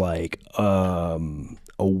vision of like a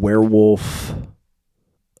werewolf,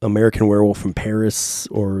 American Werewolf from Paris,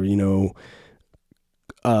 or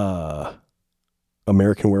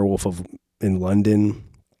American Werewolf in London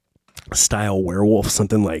style werewolf,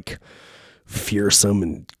 something like fearsome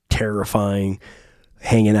and terrifying,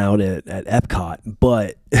 hanging out at Epcot.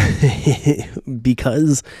 But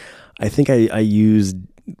because I think I used,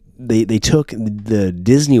 they took the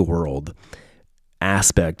Disney World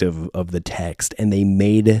aspect of the text, and they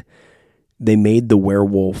made the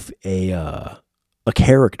werewolf a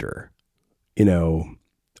character, and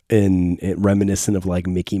reminiscent of like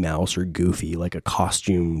Mickey Mouse or Goofy, like a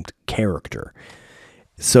costumed character.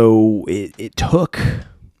 So it took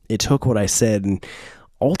what I said and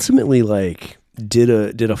ultimately like did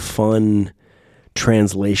a fun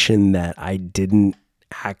translation that I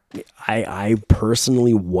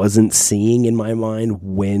personally wasn't seeing in my mind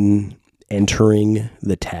when entering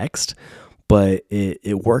the text, but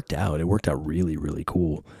it worked out. It worked out really, really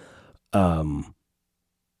cool.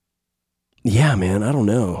 Yeah, man, I don't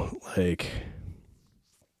know. Like,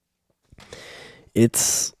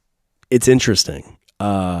 it's interesting.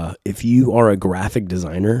 If you are a graphic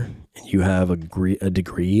designer and you have a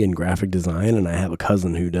degree in graphic design, and I have a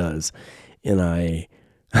cousin who does, and I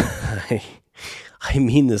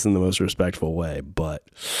mean this in the most respectful way, but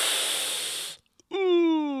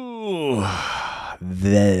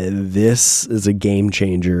this is a game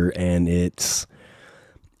changer, and it's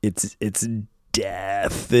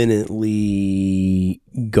definitely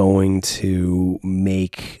going to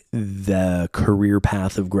make the career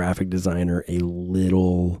path of graphic designer a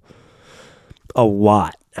lot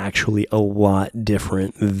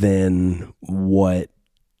different than what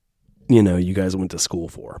you guys went to school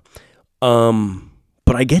for.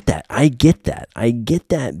 But I get that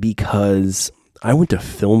because I went to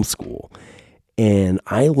film school and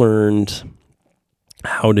I learned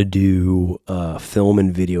how to do film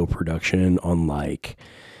and video production on like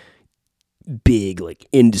big like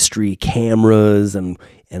industry cameras, and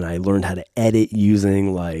I learned how to edit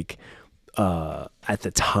using like at the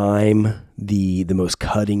time the most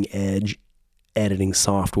cutting edge editing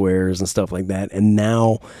softwares and stuff like that. And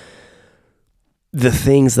now the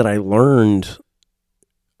things that I learned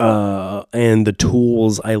and the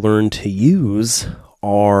tools I learned to use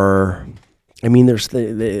are, I mean,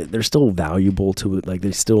 they're still valuable to it. Like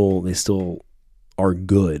they still are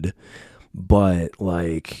good, but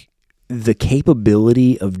like the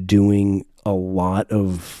capability of doing a lot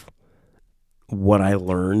of what I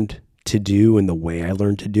learned to do and the way I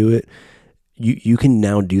learned to do it, you can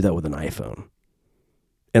now do that with an iPhone.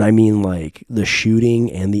 And I mean like the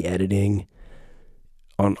shooting and the editing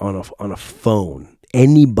on a phone,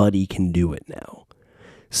 anybody can do it now.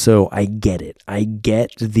 So I get it. I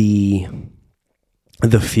get the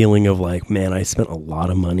feeling of like, man, I spent a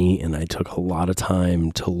lot of money and I took a lot of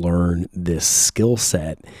time to learn this skill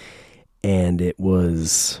set, and it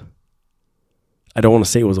was, I don't want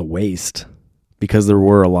to say it was a waste, because there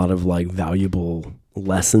were a lot of like valuable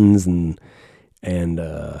lessons and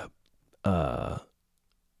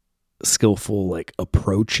skillful like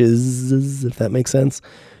approaches, if that makes sense,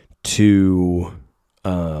 to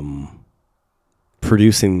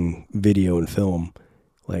producing video and film,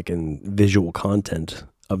 like in visual content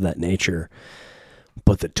of that nature.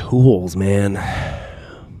 But the tools, man,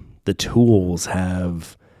 the tools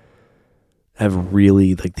have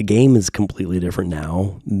really, like, the game is completely different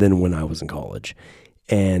now than when I was in college.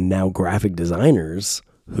 And now graphic designers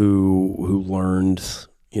who learned,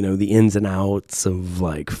 the ins and outs of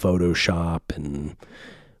like Photoshop and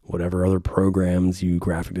whatever other programs you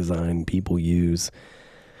graphic design people use.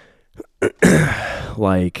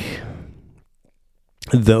 Like,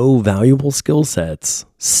 though valuable skill sets,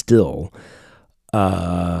 still,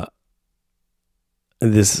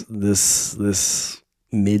 this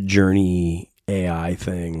Midjourney AI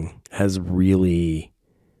thing has really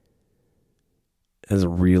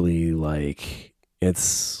like,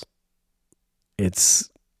 it's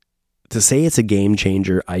to say it's a game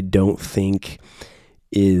changer, I don't think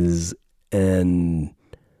is an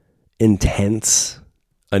intense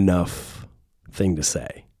enough thing to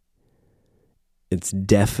say. It's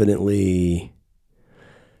definitely,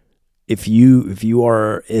 if you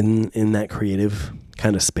are in that creative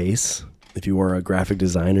kind of space, if you are a graphic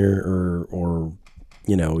designer or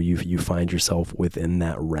you know, you find yourself within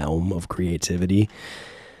that realm of creativity,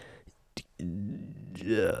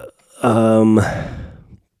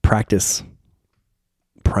 practice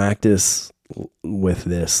with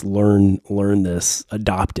this, learn this,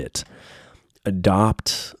 adopt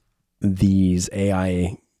these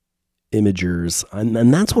AI imagers,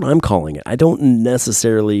 and that's what I'm calling it. I don't know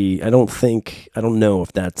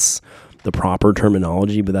if that's the proper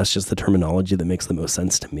terminology, but that's just the terminology that makes the most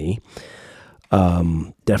sense to me.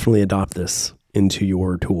 Definitely adopt this into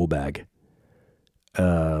your tool bag.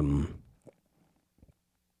 Because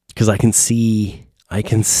I can see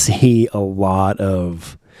a lot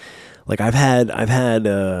of, like, I've had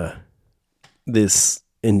this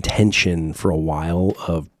intention for a while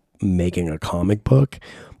of making a comic book,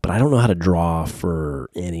 but I don't know how to draw for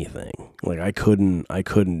anything. Like, I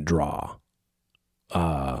couldn't draw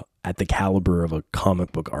at the caliber of a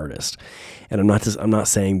comic book artist. And I'm not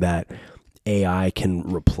saying that AI can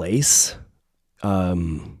replace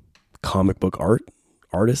comic book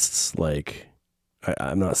artists. Like,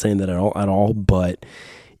 I'm not saying that at all, but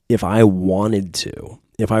if I wanted to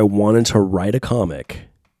write a comic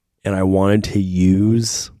and I wanted to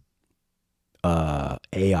use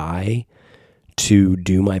AI to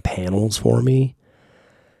do my panels for me,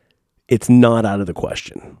 it's not out of the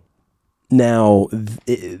question. Now,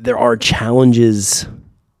 there are challenges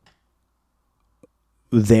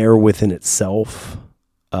there within itself.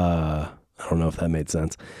 I don't know if that made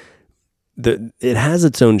sense. It has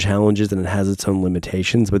its own challenges and it has its own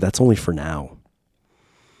limitations, but that's only for now.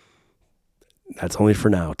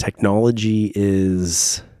 Technology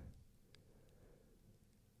is,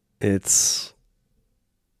 it's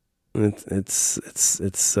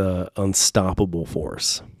unstoppable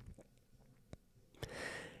force.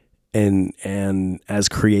 And as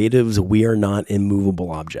creatives, we are not immovable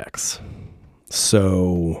objects.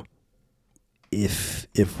 So if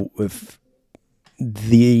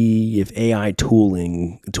AI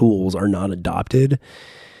tools are not adopted,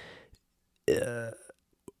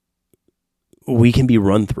 we can be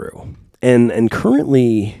run through. And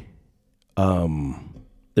currently,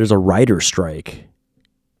 there's a writer strike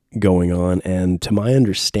going on, and to my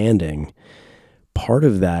understanding, part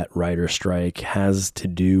of that writer strike has to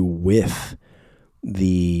do with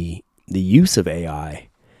the use of AI,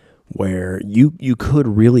 where you could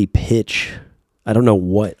really pitch. I don't know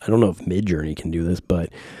if Midjourney can do this, but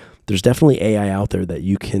there's definitely AI out there that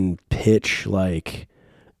you can pitch like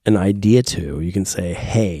an idea to. You can say,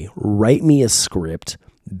 hey, write me a script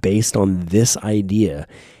based on this idea,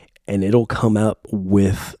 and it'll come up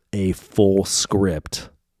with a full script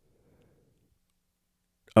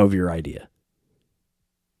of your idea.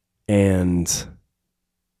 And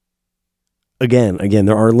again,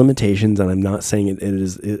 there are limitations, and I'm not saying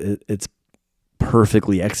it's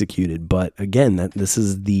perfectly executed, but again, this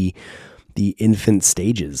is the infant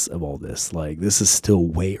stages of all this. Like, this is still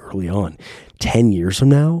way early on. 10 years from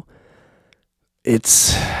now,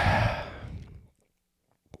 I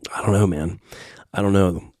don't know, man. I don't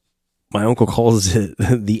know. My uncle calls it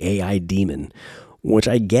the AI demon, which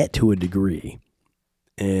I get to a degree.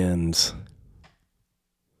 And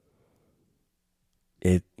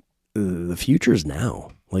the future's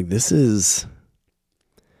now. Like, this is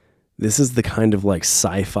the kind of like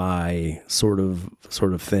sci-fi sort of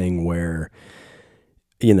thing where,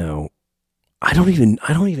 you know, I don't even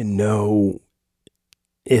know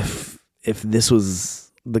if this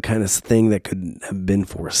was the kind of thing that could have been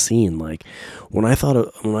foreseen. Like, when I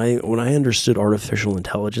understood artificial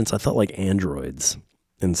intelligence, I thought like androids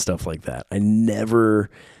and stuff like that. I never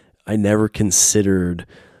considered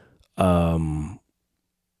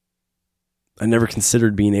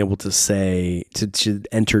being able to say, to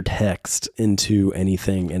enter text into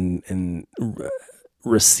anything and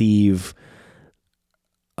receive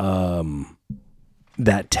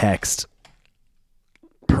that text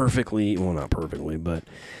perfectly, well, not perfectly, but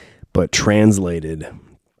translated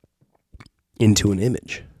into an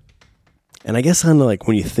image. And I guess kind of like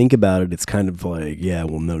when you think about it, it's kind of like, yeah,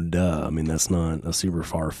 well, no, duh. I mean, that's not a super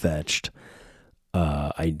far-fetched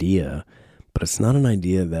idea, but it's not an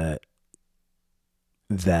idea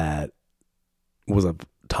that was up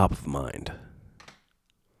top of mind.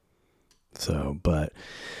 So, but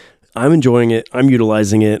I'm enjoying it. I'm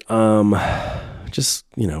utilizing it. Just,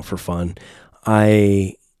 for fun.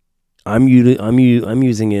 I'm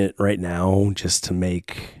using it right now just to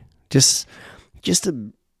make, just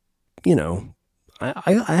to,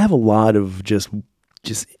 I have a lot of just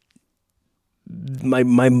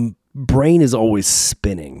my brain is always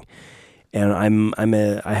spinning, and I'm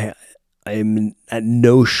at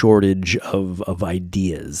no shortage of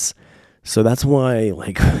ideas. So that's why,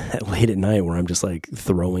 like, late at night where I'm just like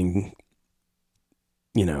throwing,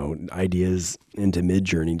 ideas into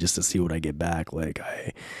Midjourney just to see what I get back. Like,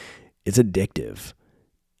 it's addictive,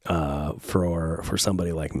 for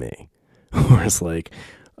somebody like me, where it's like,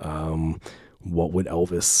 what would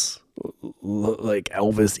Elvis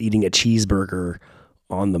eating a cheeseburger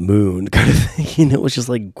on the moon kind of thing? It's just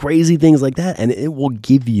like crazy things like that. And it will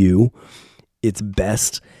give you its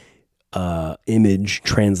best image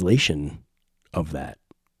translation of that.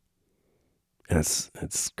 And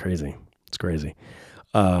it's crazy. It's crazy.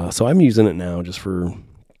 So I'm using it now just for,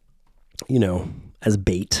 as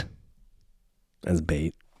bait.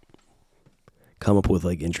 Come up with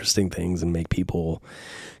like interesting things and make people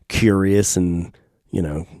curious and,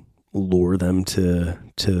 lure them to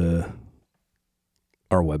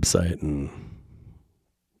our website, and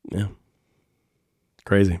yeah.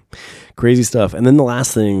 Crazy stuff. And then the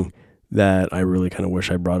last thing that I really kind of wish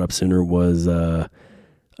I brought up sooner was, I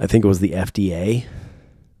think it was the FDA.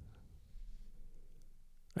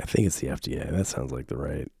 I think it's the FDA. That sounds like the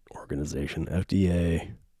right organization.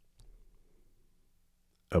 FDA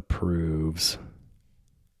approves.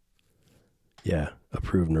 Yeah,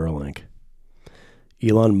 approved Neuralink.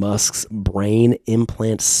 Elon Musk's brain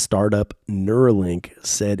implant startup Neuralink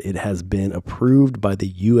said it has been approved by the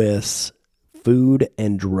U.S. Food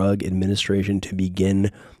and Drug Administration to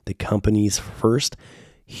begin the company's first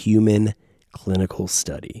human clinical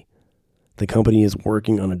study. The company is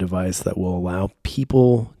working on a device that will allow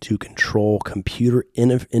people to control computer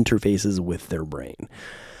interfaces with their brain.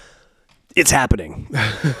 It's happening.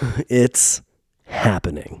 It's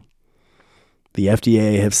happening. The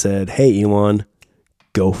FDA have said, hey, Elon,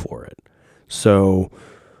 go for it. So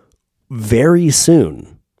very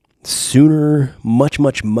soon, much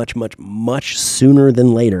sooner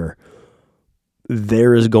than later,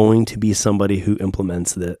 there is going to be somebody who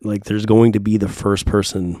implements that. Like, there's going to be the first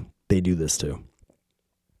person they do this to.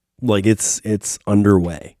 Like, it's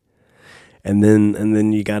underway. And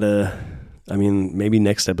then you gotta, maybe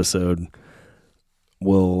next episode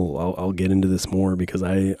I'll get into this more, because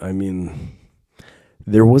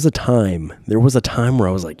there was a time where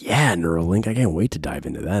I was like, yeah, Neuralink, I can't wait to dive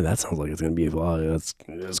into that. That sounds like it's going to be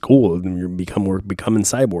that's cool. We're becoming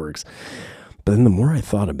cyborgs. But then the more I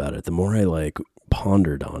thought about it, the more I like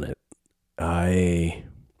pondered on it, I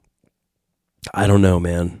don't know,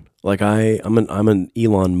 man. Like I'm an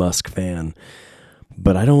Elon Musk fan,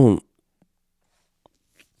 but I don't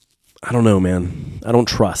know, man. I don't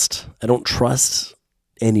trust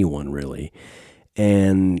anyone really.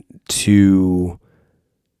 And to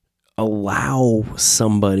allow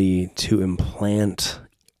somebody to implant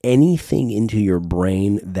anything into your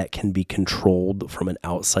brain that can be controlled from an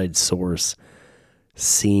outside source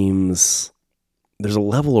seems, there's a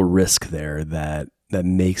level of risk there that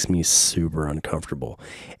makes me super uncomfortable.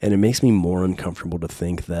 And it makes me more uncomfortable to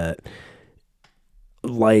think that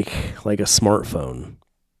like a smartphone,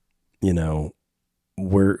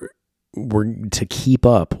 we're to keep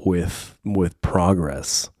up with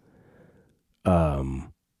progress.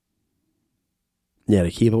 To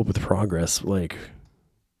keep up with progress, like,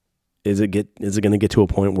 is it going to get to a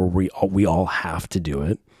point where we all have to do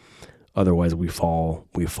it? Otherwise we fall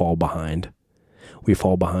behind. We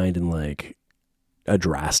fall behind in like a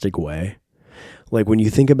drastic way. Like when you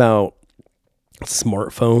think about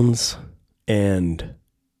smartphones and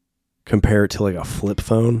compare it to like a flip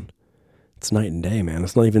phone, it's night and day, man.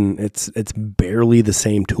 It's not even, it's barely the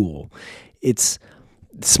same tool.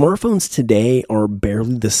 Smartphones today are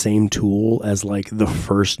barely the same tool as like the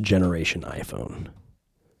first generation iPhone.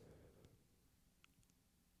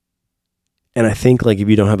 And I think like if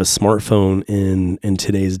you don't have a smartphone in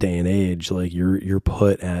today's day and age, like you're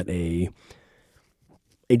put at a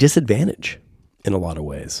disadvantage in a lot of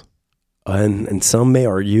ways. And some may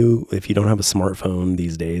argue if you don't have a smartphone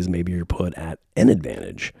these days, maybe you're put at an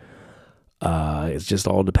advantage. It just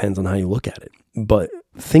all depends on how you look at it. But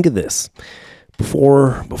think of this.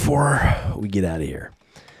 Before we get out of here,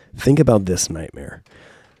 Think about this nightmare.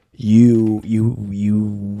 You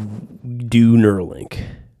do Neuralink.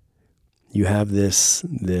 You have this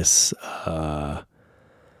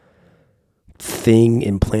thing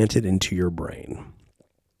implanted into your brain,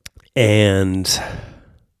 and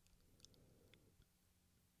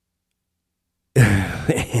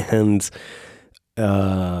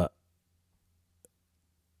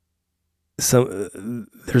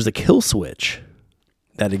there's a kill switch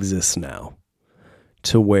that exists now,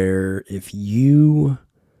 to where if you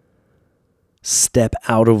step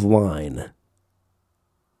out of line,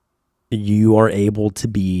 you are able to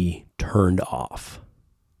be turned off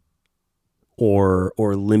or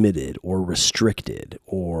limited or restricted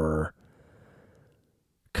or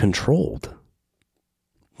controlled.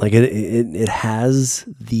 Like it has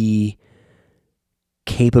the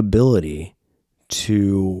capability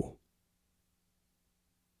to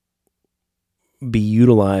be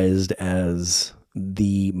utilized as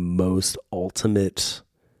the most ultimate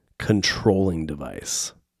controlling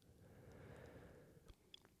device.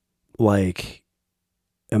 Like,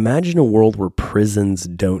 imagine a world where prisons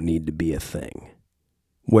don't need to be a thing.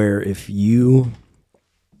 Where if you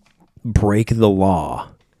break the law,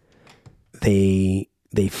 they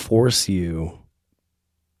force you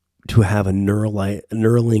to have a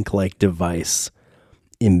Neuralink-like device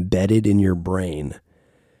embedded in your brain.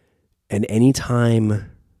 And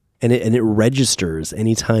anytime, and it registers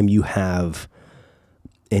anytime you have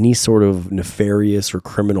any sort of nefarious or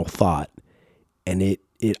criminal thought, and it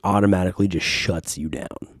automatically just shuts you down.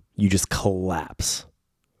 You just collapse.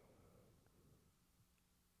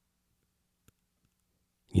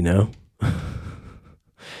 You know?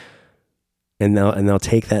 And they'll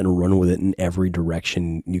take that and run with it in every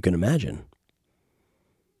direction you can imagine.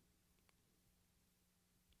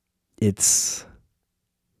 It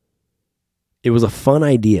was a fun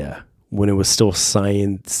idea when it was still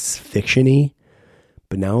science fiction-y,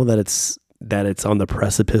 but now that it's on the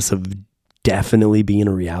precipice of definitely being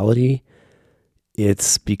a reality,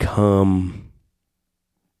 it's become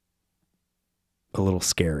a little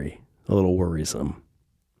scary, a little worrisome.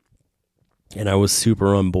 And I was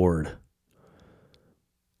super on board.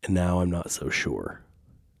 And now I'm not so sure.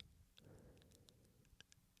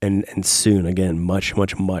 And soon, again, much,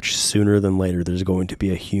 much, much sooner than later, there's going to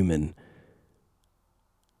be a human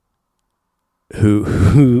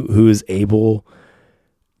who is able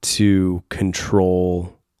to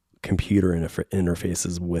control computer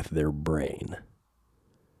interfaces with their brain.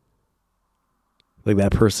 Like,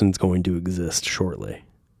 that person's going to exist shortly.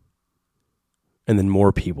 And then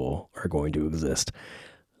more people are going to exist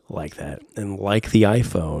like that. And like the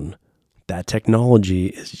iPhone, that technology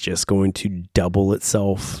is just going to double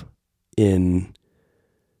itself in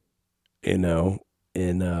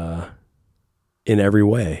every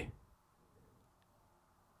way.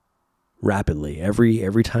 Rapidly.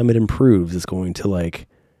 Every time it improves, it's going to like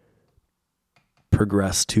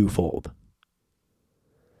progress twofold.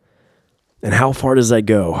 And how far does that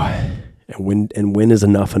go? And when is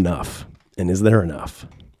enough enough? And is there enough?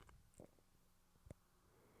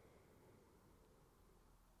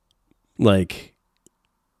 Like,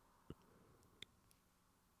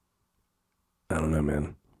 I don't know,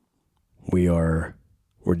 man. We're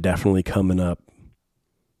definitely coming up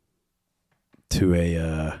to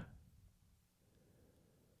a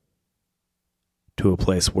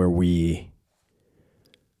place where we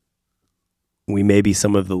may be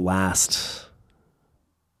some of the last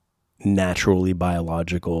naturally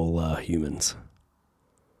biological humans.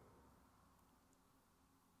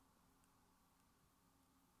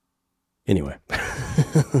 Anyway,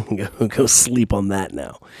 go sleep on that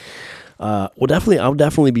now. I'll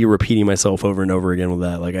definitely be repeating myself over and over again with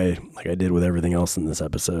that, like I did with everything else in this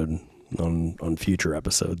episode on future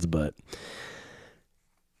episodes. But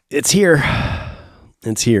it's here.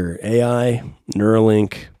 It's here. AI,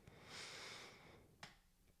 Neuralink.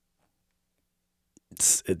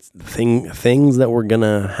 It's things that we're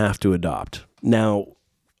gonna have to adopt. Now,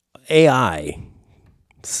 AI.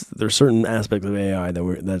 There's certain aspects of AI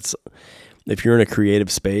that's if you're in a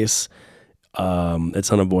creative space,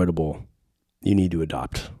 it's unavoidable. You need to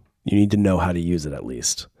adopt. You need to know how to use it at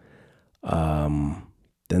least. Then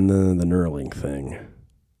the Neuralink thing.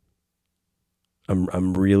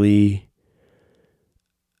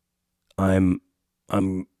 I'm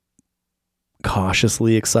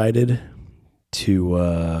cautiously excited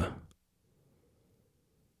to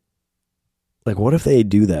like, what if they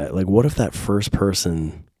do that? Like, what if that first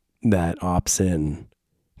person that opts in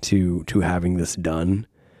to having this done,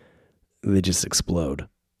 they just explode?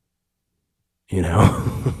 You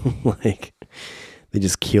know, like they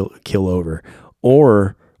just kill over.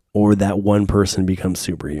 Or or that one person becomes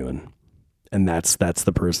superhuman. And that's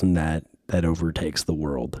the person that overtakes the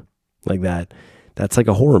world. Like that's like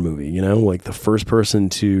a horror movie, you know, like the first person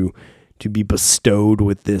to be bestowed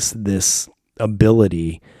with this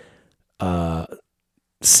ability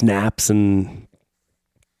snaps and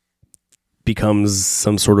becomes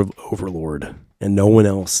some sort of overlord, and no one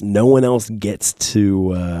else gets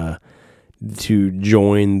to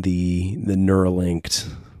join the Neuralinked,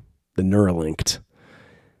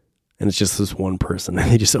 and it's just this one person,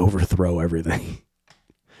 and they just overthrow everything.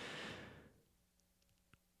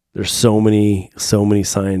 There's so many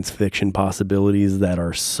science fiction possibilities that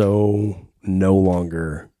are so no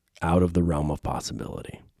longer out of the realm of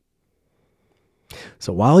possibility.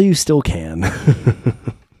 So while you still can,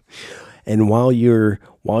 and while you're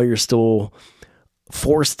still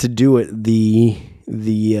forced to do it the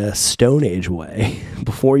Stone Age way,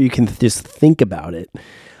 before you can just think about it,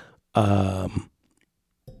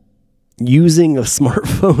 using a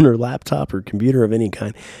smartphone or laptop or computer of any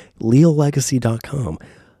kind, leolegacy.com.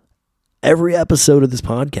 Every episode of this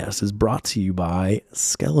podcast is brought to you by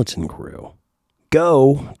Skeleton Crew.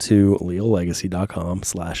 Go to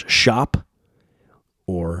leolegacy.com/shop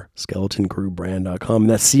or skeletoncrewbrand.com.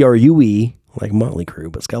 That's CRUE, like Motley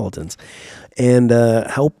Crue, but skeletons. And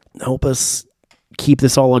help us keep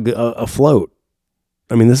this all afloat.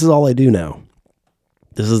 I mean, this is all I do now.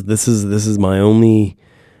 This is my only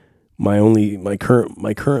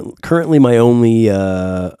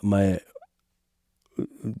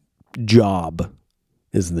job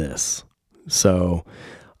is this. So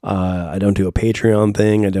I don't do a Patreon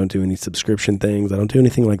thing. I don't do any subscription things. I don't do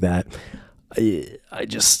anything like that. I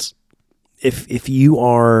just, if you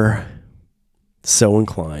are so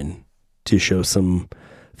inclined to show some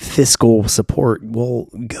fiscal support, well,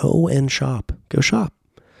 go shop.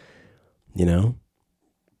 You know,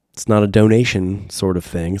 it's not a donation sort of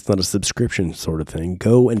thing. It's not a subscription sort of thing.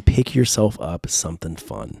 Go and pick yourself up something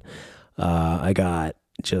fun. I got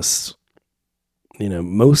just,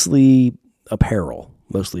 mostly apparel,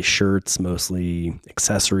 mostly shirts, mostly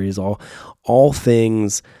accessories, all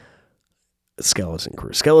things Skeleton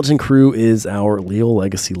Crew. Skeleton Crew is our Leo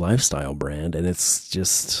Legacy lifestyle brand, and it's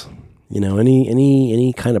just,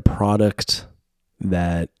 any kind of product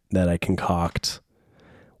that I concoct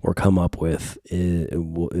or come up with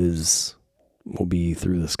will be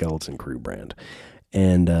through the Skeleton Crew brand.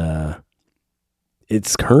 And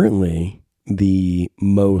it's currently the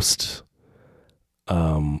most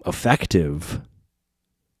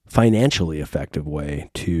financially effective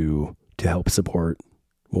way to help support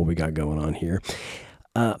what we got going on here.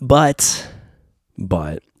 But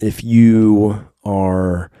if you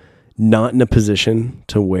are not in a position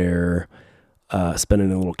to where spending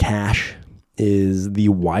a little cash is the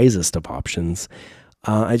wisest of options,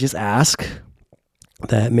 I just ask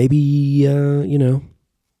that maybe,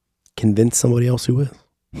 convince somebody else who is.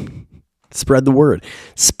 Spread the word.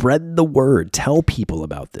 Tell people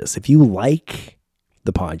about this. If you like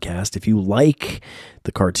the podcast, if you like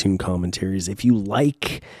the cartoon commentaries, if you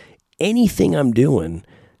like anything I'm doing,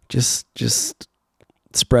 just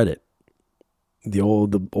spread it. The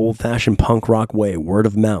old-fashioned punk rock way, word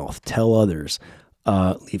of mouth. Tell others.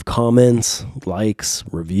 Leave comments, likes,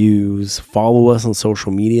 reviews. Follow us on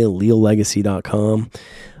social media, leolegacy.com.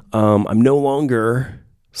 I'm no longer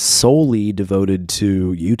solely devoted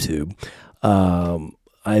to YouTube.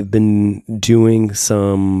 I've been doing the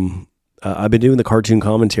cartoon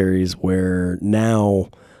commentaries where now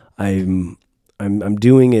I'm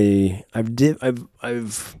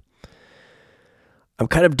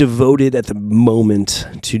kind of devoted at the moment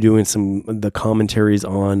to doing the commentaries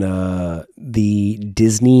on the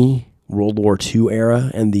Disney World War II era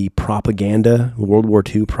and the World War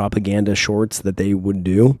II propaganda shorts that they would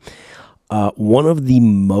do. One of the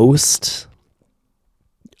most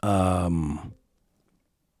one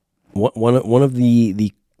of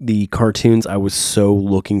the cartoons I was so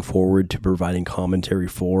looking forward to providing commentary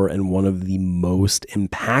for, and one of the most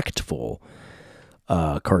impactful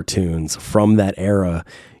cartoons from that era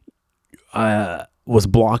was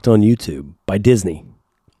blocked on YouTube by Disney,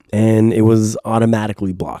 and it was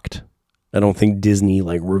automatically blocked. I don't think Disney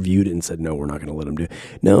reviewed it and said, no, we're not going to let them do it.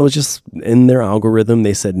 No, it was just in their algorithm.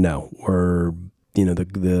 They said, no, or,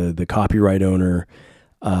 the copyright owner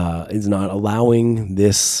is not allowing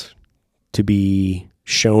this to be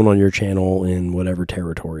shown on your channel in whatever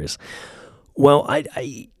territories. Well,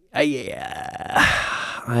 I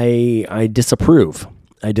disapprove.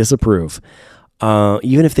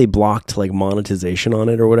 Even if they blocked monetization on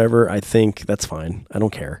it or whatever, I think that's fine. I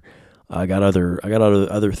don't care. I got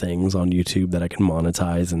other things on YouTube that I can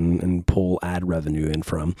monetize and pull ad revenue in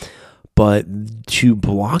from. But to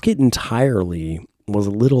block it entirely was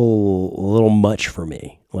a little much for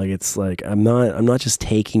me. Like, it's like, I'm not just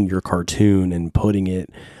taking your cartoon and putting it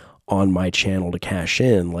on my channel to cash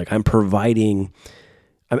in. Like, I'm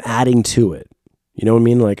adding to it. You know what I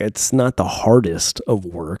mean? Like, it's not the hardest of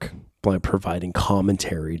work by providing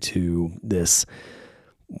commentary to this,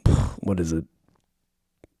 what is it?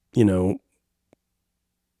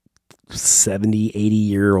 70,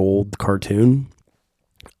 80-year-old cartoon.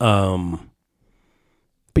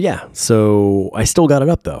 But yeah, so I still got it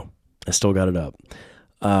up though.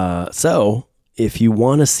 So if you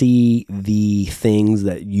want to see the things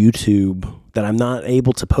that I'm not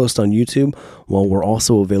able to post on YouTube, well, we're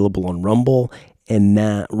also available on Rumble and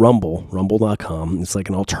rumble.com. It's like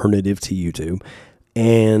an alternative to YouTube,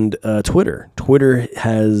 and Twitter. Twitter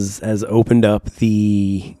has opened up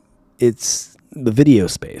the video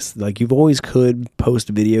space. Like, you've always could post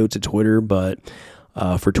video to Twitter, but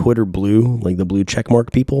for Twitter Blue, like the blue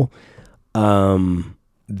checkmark people,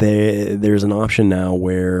 there's an option now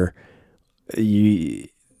where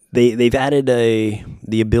they've added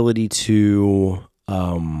the ability to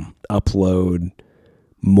upload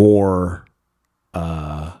more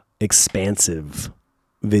expansive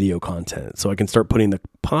video content. So I can start putting the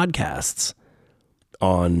podcasts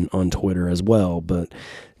on Twitter as well. But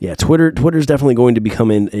yeah, Twitter's definitely going to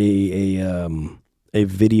become a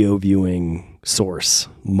video viewing source,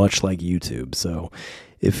 much like YouTube. So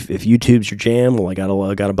if YouTube's your jam, well, I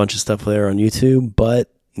got a bunch of stuff there on YouTube,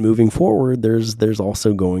 but moving forward, there's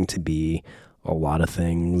also going to be a lot of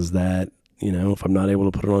things that, if I'm not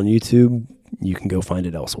able to put it on YouTube, you can go find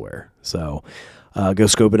it elsewhere. So go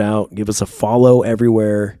scope it out. Give us a follow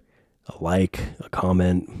everywhere, a like, a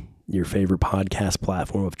comment, your favorite podcast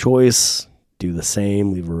platform of choice. Do the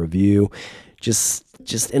same. Leave a review.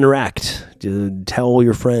 Just interact. Just tell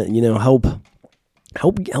your friend.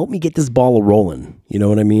 Help me get this ball rolling. You know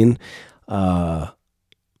what I mean?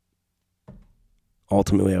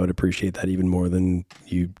 Ultimately, I would appreciate that even more than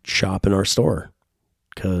you shop in our store,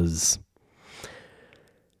 because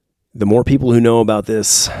the more people who know about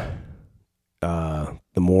this, the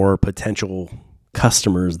more potential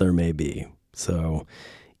customers there may be. So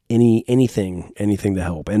anything to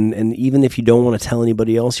help. And even if you don't want to tell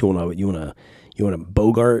anybody else, you want to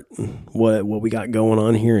bogart what we got going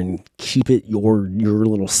on here and keep it your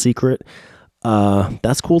little secret.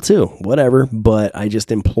 That's cool too. Whatever. But I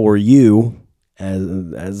just implore you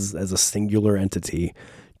as a singular entity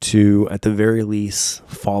to, at the very least,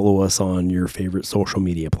 follow us on your favorite social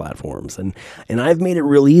media platforms. And I've made it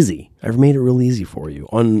real easy. I've made it real easy for you.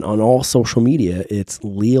 On all social media, it's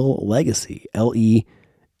Leal Legacy.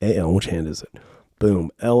 Leal, which hand is it? Boom.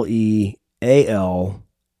 Leal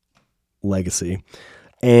Legacy.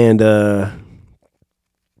 And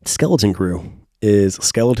Skeleton Crew is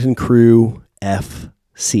Skeleton Crew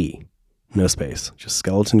FC. No space. Just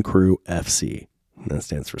Skeleton Crew FC. And that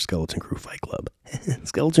stands for Skeleton Crew Fight Club.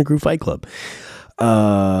 Skeleton Crew Fight Club.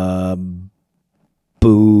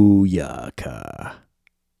 Booyaka.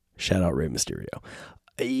 Shout out Rey Mysterio.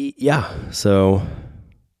 Yeah, so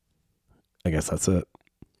I guess that's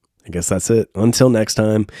it. Until next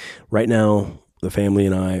time. Right now, the family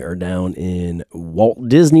and I are down in Walt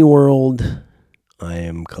Disney World. I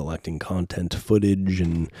am collecting content footage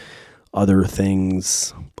and other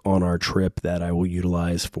things on our trip that I will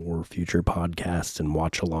utilize for future podcasts and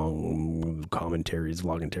watch along commentaries,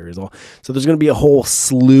 vlogmentaries, all. So there's going to be a whole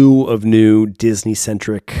slew of new Disney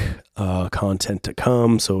centric content to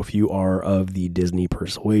come. So if you are of the Disney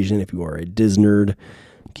persuasion, if you are a Disnerd,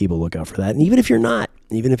 keep a lookout for that. And even if you're not,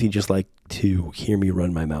 even if you just like to hear me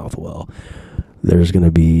run my mouth, well, there's going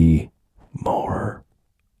to be more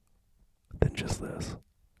than just this.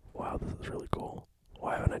 Wow, this is really cool.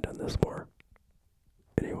 Why haven't I done this more?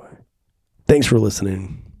 Anyway, thanks for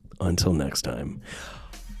listening. Until next time.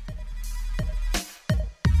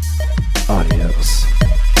 Adios.